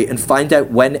story and find out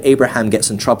when Abraham gets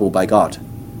in trouble by God.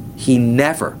 He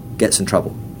never gets in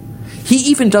trouble. He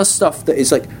even does stuff that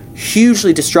is like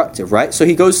hugely destructive, right? So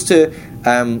he goes to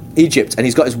Egypt and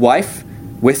he's got his wife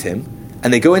with him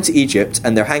and they go into Egypt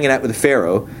and they're hanging out with the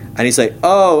Pharaoh and he's like,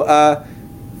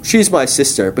 she's my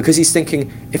sister, because he's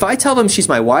thinking, if I tell them she's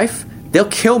my wife, they'll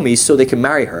kill me so they can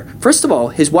marry her. First of all,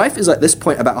 his wife is at this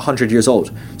point about 100 years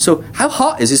old. So how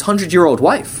hot is his 100-year-old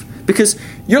wife? Because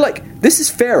you're like, this is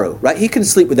Pharaoh, right? He can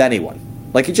sleep with anyone.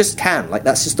 Like, he just can. Like,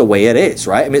 that's just the way it is,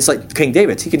 right? I mean, it's like King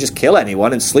David. He can just kill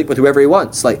anyone and sleep with whoever he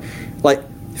wants. Like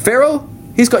Pharaoh,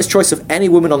 he's got his choice of any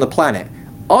woman on the planet.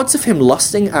 Odds of him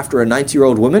lusting after a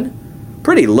 90-year-old woman?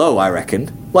 Pretty low, I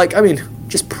reckon. Like, I mean,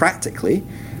 just practically.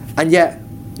 And yet,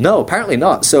 no, apparently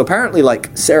not. So apparently,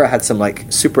 like, Sarah had some, like,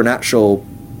 supernatural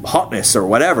hotness or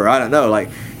whatever. I don't know. Like,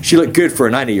 she looked good for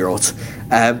a 90-year-old.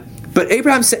 But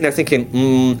Abraham's sitting there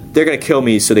thinking, they're going to kill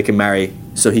me so they can marry,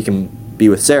 so he can be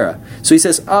with Sarah. So he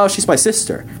says, oh, she's my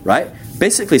sister, right?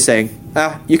 Basically saying,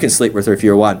 you can sleep with her if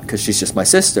you want, because she's just my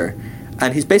sister.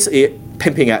 And he's basically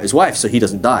pimping out his wife so he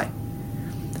doesn't die.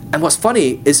 And what's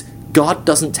funny is God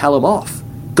doesn't tell him off.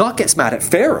 God gets mad at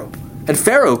Pharaoh. And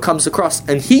Pharaoh comes across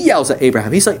and he yells at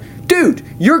Abraham. He's like, dude,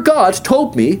 your God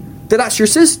told me that that's your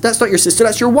sister. That's not your sister,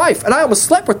 that's your wife. And I almost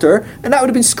slept with her, and that would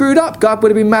have been screwed up. God would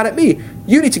have been mad at me.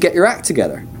 You need to get your act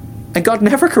together. And God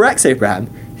never corrects Abraham.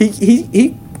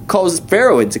 He calls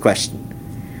Pharaoh into question.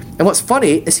 And what's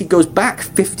funny is he goes back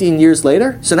 15 years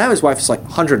later. So now his wife is like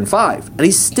 105, and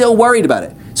he's still worried about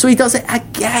it. So he does it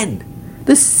again.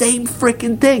 The same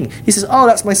freaking thing. He says, oh,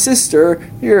 that's my sister.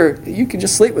 Here, you can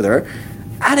just sleep with her.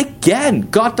 And again,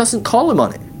 God doesn't call him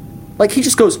on it. Like, he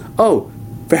just goes, oh,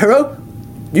 Pharaoh,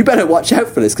 you better watch out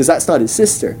for this, because that's not his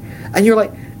sister. And you're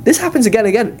like, this happens again and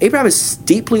again. Abraham is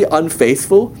deeply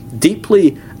unfaithful,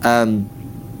 deeply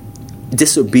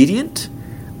disobedient,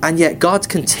 and yet God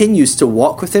continues to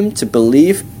walk with him, to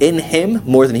believe in him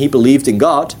more than he believed in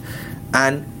God,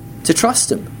 and to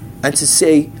trust him, and to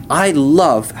say, I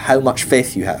love how much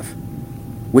faith you have.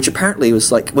 Which apparently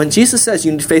was like, when Jesus says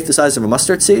you need faith the size of a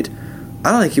mustard seed,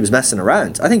 I don't think he was messing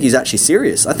around. I think he's actually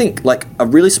serious. I think like a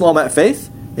really small amount of faith,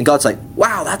 and God's like,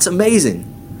 wow, that's amazing.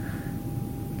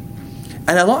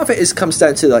 And a lot of it comes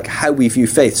down to like how we view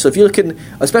faith. So if you look in,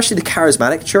 especially the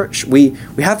charismatic church, we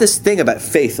have this thing about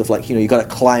faith of like, you got to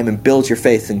climb and build your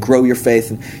faith and grow your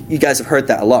faith. And you guys have heard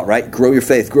that a lot, right? Grow your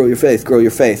faith, grow your faith, grow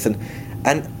your faith.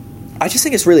 And I just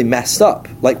think it's really messed up.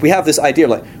 Like, we have this idea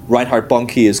of like Reinhard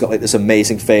Bonnke has got like this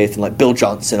amazing faith, and like Bill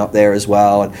Johnson up there as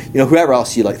well, and whoever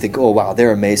else you like think, oh wow,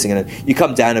 they're amazing. And then you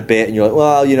come down a bit and you're like,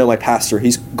 well, my pastor,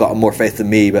 he's got more faith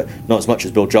than me, but not as much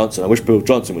as Bill Johnson. I wish Bill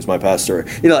Johnson was my pastor,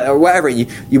 or whatever.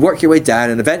 You work your way down,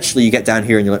 and eventually you get down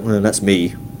here and you're like, well, that's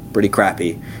me, pretty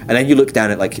crappy. And then you look down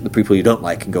at like the people you don't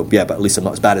like and go, yeah, but at least I'm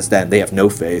not as bad as them. They have no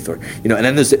faith, or and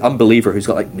then there's the unbeliever who's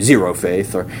got like zero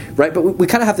faith, or right. But we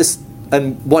kind of have this.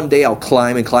 And one day I'll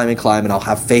climb and climb and climb, and I'll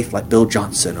have faith like Bill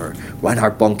Johnson or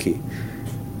Reinhard Bonnke.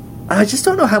 And I just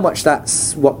don't know how much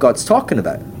that's what God's talking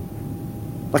about.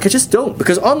 Like, I just don't.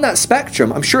 Because on that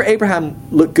spectrum, I'm sure Abraham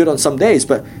looked good on some days,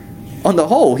 but on the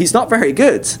whole, he's not very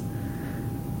good.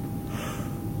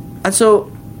 And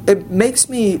so it makes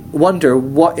me wonder,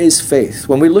 what is faith?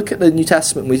 When we look at the New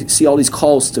Testament, we see all these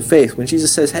calls to faith. When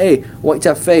Jesus says, hey, I want you to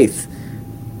have faith,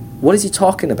 what is he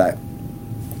talking about?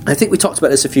 I think we talked about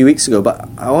this a few weeks ago, but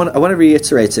I want to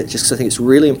reiterate it just because I think it's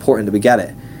really important that we get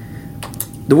it.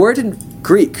 The word in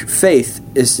Greek, faith,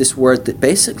 is this word that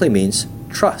basically means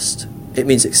trust. It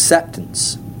means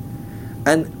acceptance.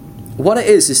 And what it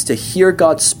is to hear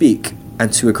God speak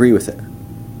and to agree with it.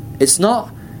 It's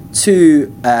not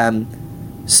to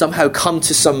somehow come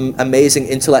to some amazing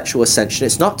intellectual ascension.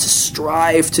 It's not to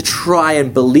strive to try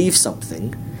and believe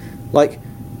something. Like,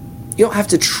 you don't have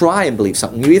to try and believe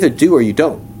something. You either do or you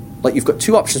don't. Like, you've got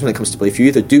two options when it comes to belief. You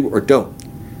either do or don't.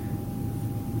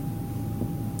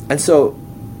 And so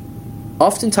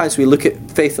oftentimes we look at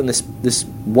faith on this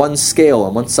one scale,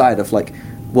 on one side of like,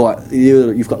 what,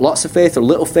 you've got lots of faith or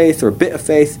little faith or a bit of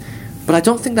faith. But I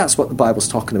don't think that's what the Bible's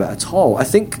talking about at all. I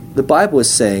think the Bible is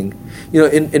saying,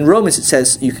 in Romans it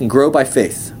says you can grow by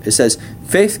faith. It says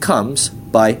faith comes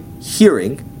by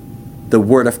hearing the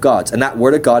Word of God. And that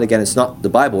Word of God, again, it's not the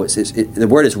Bible. The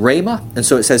word is rhema. And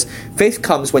so it says faith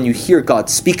comes when you hear God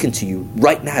speaking to you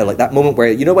right now. Like that moment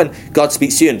where, when God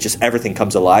speaks to you and just everything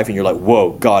comes alive and you're like,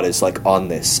 whoa, God is like on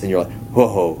this. And you're like,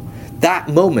 whoa. That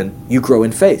moment you grow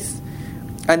in faith.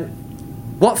 And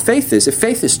what faith is, if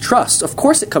faith is trust, of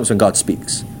course it comes when God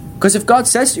speaks. Because if God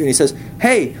says to you and he says,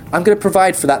 hey, I'm going to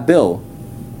provide for that bill.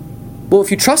 Well,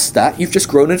 if you trust that, you've just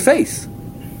grown in faith.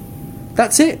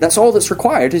 That's it. That's all that's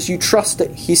required, is you trust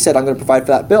that he said, I'm going to provide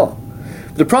for that bill.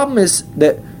 But the problem is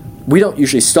that we don't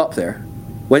usually stop there.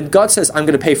 When God says, I'm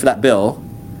going to pay for that bill,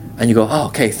 and you go, oh,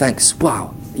 okay, thanks.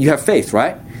 Wow. You have faith,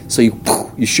 right? So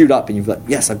you shoot up and you're like,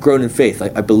 yes, I've grown in faith.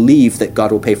 I believe that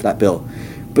God will pay for that bill.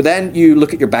 But then you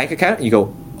look at your bank account and you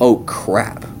go, oh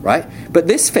crap, right? But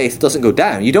this faith doesn't go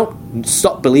down. You don't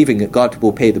stop believing that God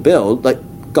will pay the bill. Like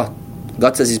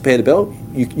God says he's paid the bill.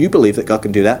 You believe that God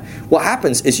can do that. What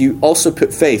happens is you also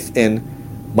put faith in,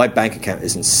 my bank account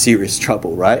is in serious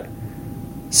trouble, right?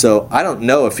 So I don't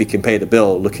know if he can pay the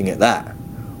bill looking at that.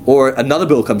 Or another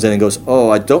bill comes in and goes, oh,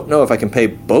 I don't know if I can pay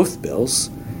both bills.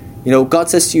 God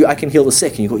says to you, I can heal the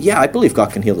sick. And you go, yeah, I believe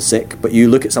God can heal the sick. But you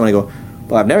look at someone and go,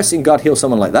 well, I've never seen God heal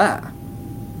someone like that.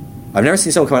 I've never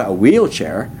seen someone come out of a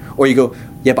wheelchair. Or you go,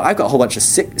 yeah, but I've got a whole bunch of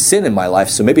sin in my life,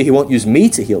 so maybe he won't use me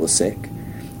to heal the sick.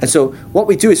 And so what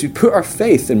we do is we put our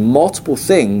faith in multiple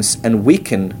things and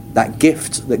weaken that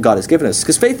gift that God has given us.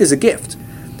 Because faith is a gift.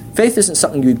 Faith isn't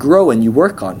something you grow and you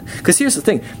work on. Because here's the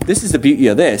thing. This is the beauty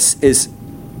of this, is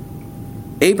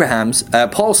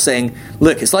Paul's saying,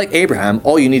 look, it's like Abraham,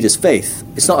 all you need is faith.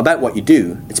 It's not about what you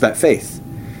do, it's about faith.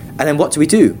 And then what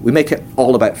do? We make it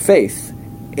all about faith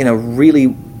in a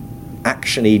really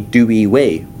action-y, do-y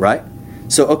way, right?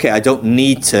 So, okay, I don't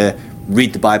need to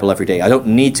read the Bible every day. I don't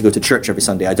need to go to church every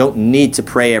Sunday. I don't need to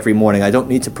pray every morning. I don't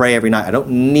need to pray every night. I don't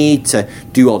need to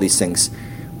do all these things.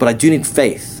 But I do need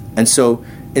faith. And so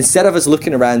instead of us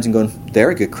looking around and going, they're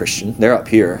a good Christian, they're up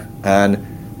here, and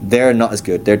they're not as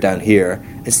good, they're down here.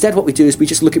 Instead, what we do is we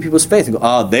just look at people's faith and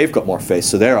go, they've got more faith,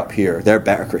 so they're up here, they're a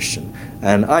better Christian.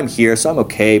 And I'm here, so I'm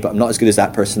okay, but I'm not as good as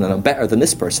that person, and I'm better than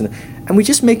this person. And we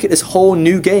just make it this whole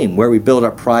new game where we build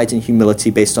our pride and humility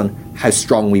based on how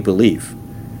strong we believe.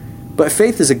 But if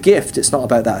faith is a gift, it's not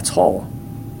about that at all.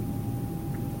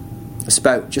 It's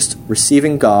about just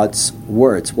receiving God's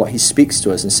words, what he speaks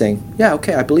to us, and saying, yeah,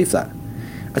 okay, I believe that.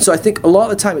 And so I think a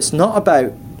lot of the time it's not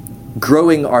about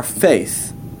growing our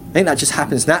faith. I think that just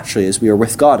happens naturally as we are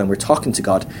with God and we're talking to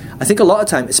God. I think a lot of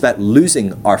time it's about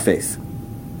losing our faith.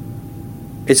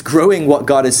 It's growing what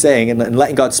God is saying and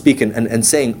letting God speak and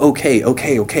saying, okay,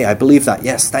 I believe that.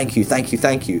 Yes, thank you.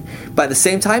 But at the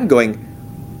same time going,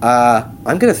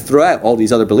 I'm going to throw out all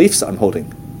these other beliefs that I'm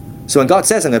holding. So when God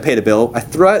says I'm going to pay the bill, I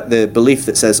throw out the belief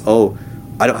that says, oh,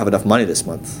 I don't have enough money this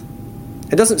month.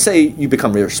 It doesn't say you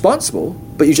become irresponsible,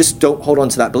 but you just don't hold on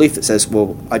to that belief that says,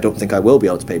 well, I don't think I will be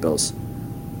able to pay bills.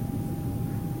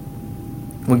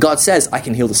 When God says, I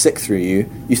can heal the sick through you,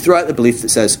 you throw out the belief that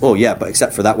says, oh yeah, but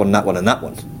except for that one, and that one, and that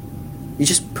one. You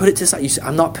just put it to the side. You say,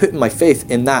 I'm not putting my faith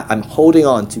in that. I'm holding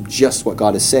on to just what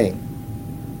God is saying.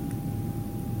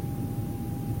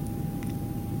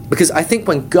 Because I think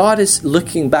when God is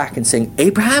looking back and saying,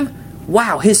 Abraham,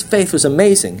 wow, his faith was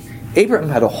amazing. Abraham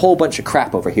had a whole bunch of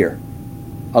crap over here.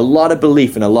 A lot of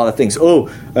belief in a lot of things.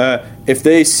 If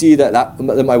they see that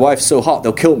my wife's so hot,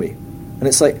 they'll kill me. And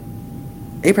it's like,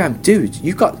 Abraham, dude,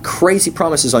 you've got crazy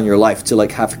promises on your life to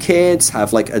have kids,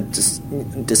 have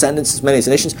descendants as many as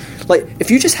the nations. If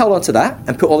you just held on to that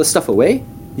and put all this stuff away,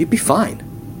 you'd be fine.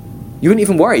 You wouldn't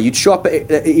even worry. You'd show up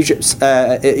at Egypt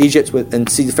and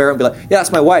see the Pharaoh and be like, yeah,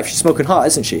 that's my wife. She's smoking hot,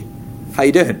 isn't she? How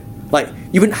you doing?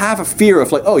 You wouldn't have a fear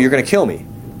of oh, you're going to kill me.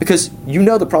 Because you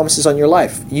know the promises on your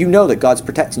life. You know that God's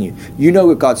protecting you. You know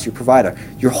that God's your provider.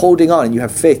 You're holding on and you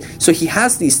have faith. So he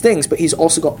has these things, but he's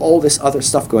also got all this other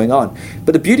stuff going on.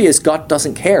 But the beauty is God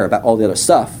doesn't care about all the other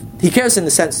stuff. He cares in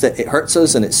the sense that it hurts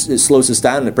us and it slows us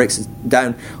down and it breaks us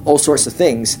down, all sorts of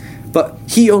things. But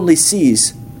he only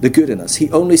sees the good in us. He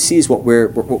only sees what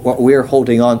we're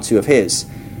holding on to of his.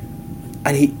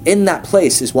 And he, in that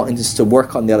place, is wanting us to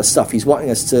work on the other stuff. He's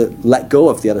wanting us to let go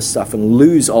of the other stuff and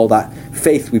lose all that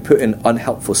faith we put in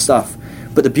unhelpful stuff.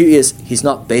 But the beauty is, he's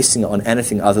not basing it on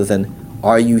anything other than,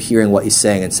 are you hearing what he's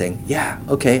saying and saying, yeah,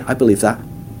 okay, I believe that.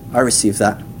 I receive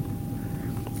that.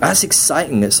 That's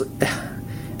exciting. It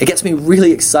gets me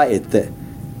really excited that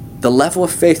the level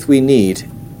of faith we need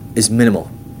is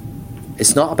minimal.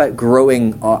 It's not about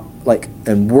growing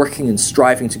and working and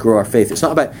striving to grow our faith. It's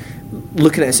not about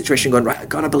looking at a situation and going, right, I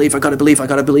gotta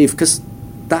believe, because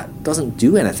that doesn't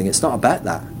do anything. It's not about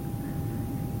that.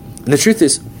 And the truth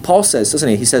is, Paul says, doesn't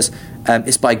he? He says,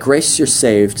 it's by grace you're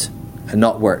saved and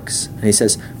not works. And he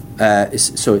says,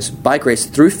 it's by grace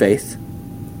through faith.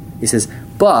 He says,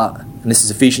 but, and this is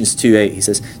Ephesians 2:8, he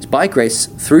says, it's by grace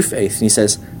through faith. And he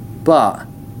says, but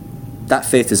that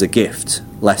faith is a gift,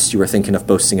 lest you were thinking of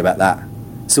boasting about that.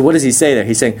 So what does he say there?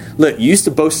 He's saying, look, you used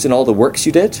to boast in all the works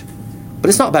you did, but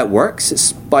it's not about works,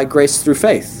 it's by grace through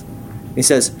faith. And he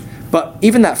says, but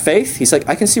even that faith, he's like,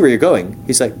 I can see where you're going.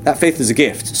 He's like, that faith is a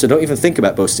gift, so don't even think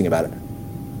about boasting about it.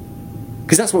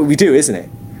 Because that's what we do, isn't it?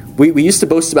 We used to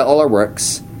boast about all our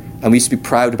works, and we used to be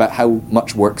proud about how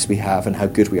much works we have and how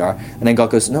good we are. And then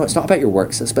God goes, no, it's not about your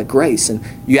works, it's about grace. And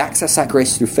you access that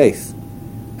grace through faith.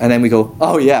 And then we go,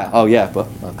 oh yeah, but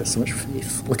I've got so much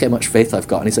faith. Look how much faith I've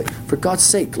got. And he's like, for God's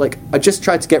sake, like, I just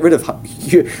tried to get rid of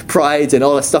your pride and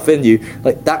all that stuff in you.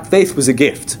 Like, that faith was a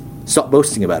gift. Stop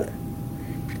boasting about it.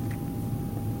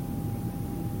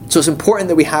 So it's important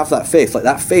that we have that faith. Like,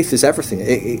 that faith is everything.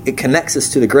 It connects us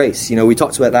to the grace. You know, we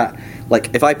talked about that.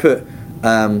 Like, if I put,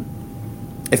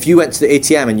 if you went to the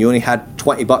ATM and you only had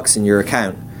 $20 in your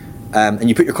account, and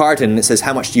you put your card in and it says,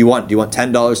 how much do you want? Do you want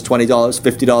 $10, $20,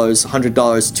 $50, $100,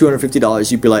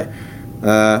 $250? You'd be like,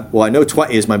 well, I know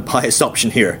 20 is my highest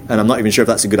option here, and I'm not even sure if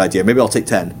that's a good idea. Maybe I'll take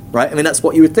 10, right? I mean, that's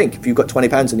what you would think if you've got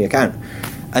 £20 in the account.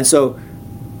 And so,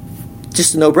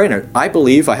 just a no-brainer. I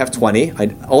believe I have 20.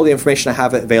 All the information I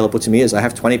have available to me is I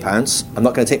have £20. I'm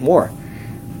not going to take more.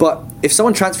 But if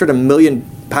someone transferred £1 million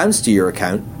to your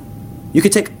account, you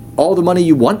could take all the money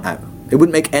you want out. It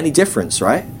wouldn't make any difference,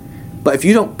 right? But if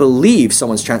you don't believe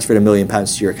someone's transferred £1 million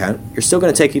to your account, you're still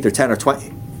going to take either 10 or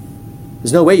 20.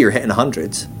 There's no way you're hitting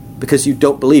 100 because you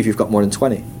don't believe you've got more than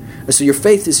 20. And so your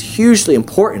faith is hugely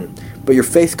important, but your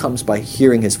faith comes by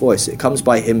hearing his voice. It comes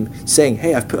by him saying,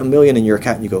 hey, I've put $1 million in your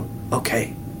account. And you go,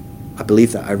 okay, I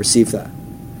believe that. I receive that.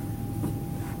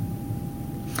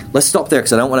 Let's stop there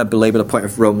because I don't want to belabor the point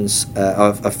of Romans,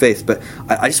 of faith. But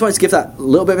I just wanted to give that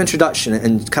little bit of introduction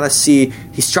and kind of see,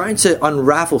 he's trying to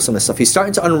unravel some of this stuff. He's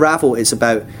starting to unravel it's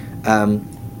about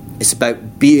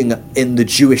being in the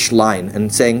Jewish line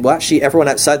and saying, well, actually, everyone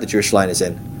outside the Jewish line is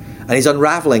in. And he's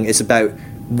unraveling it's about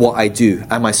what I do.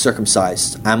 Am I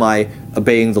circumcised? Am I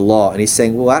obeying the law? And he's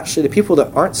saying, well, actually, the people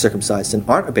that aren't circumcised and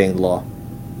aren't obeying the law,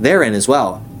 they're in as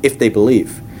well, if they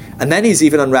believe. And then he's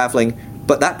even unraveling,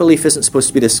 but that belief isn't supposed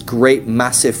to be this great,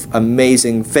 massive,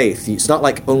 amazing faith. It's not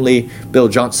like only Bill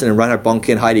Johnson and Reinhard Bonnke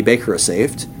and Heidi Baker are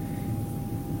saved.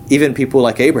 Even people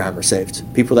like Abraham are saved.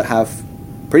 People that have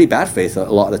pretty bad faith a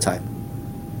lot of the time.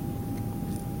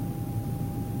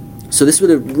 So this would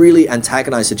have really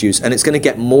antagonized the Jews, and it's going to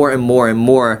get more and more and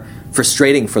more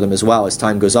frustrating for them as well as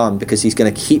time goes on, because he's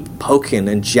going to keep poking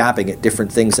and jabbing at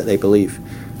different things that they believe.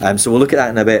 So we'll look at that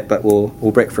in a bit, but we'll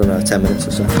break for another 10 minutes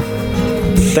or so.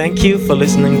 Thank you for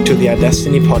listening to the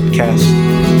iDestiny podcast.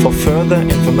 For further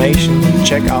information,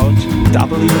 check out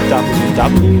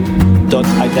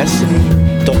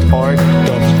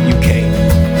www.idestiny.org.uk.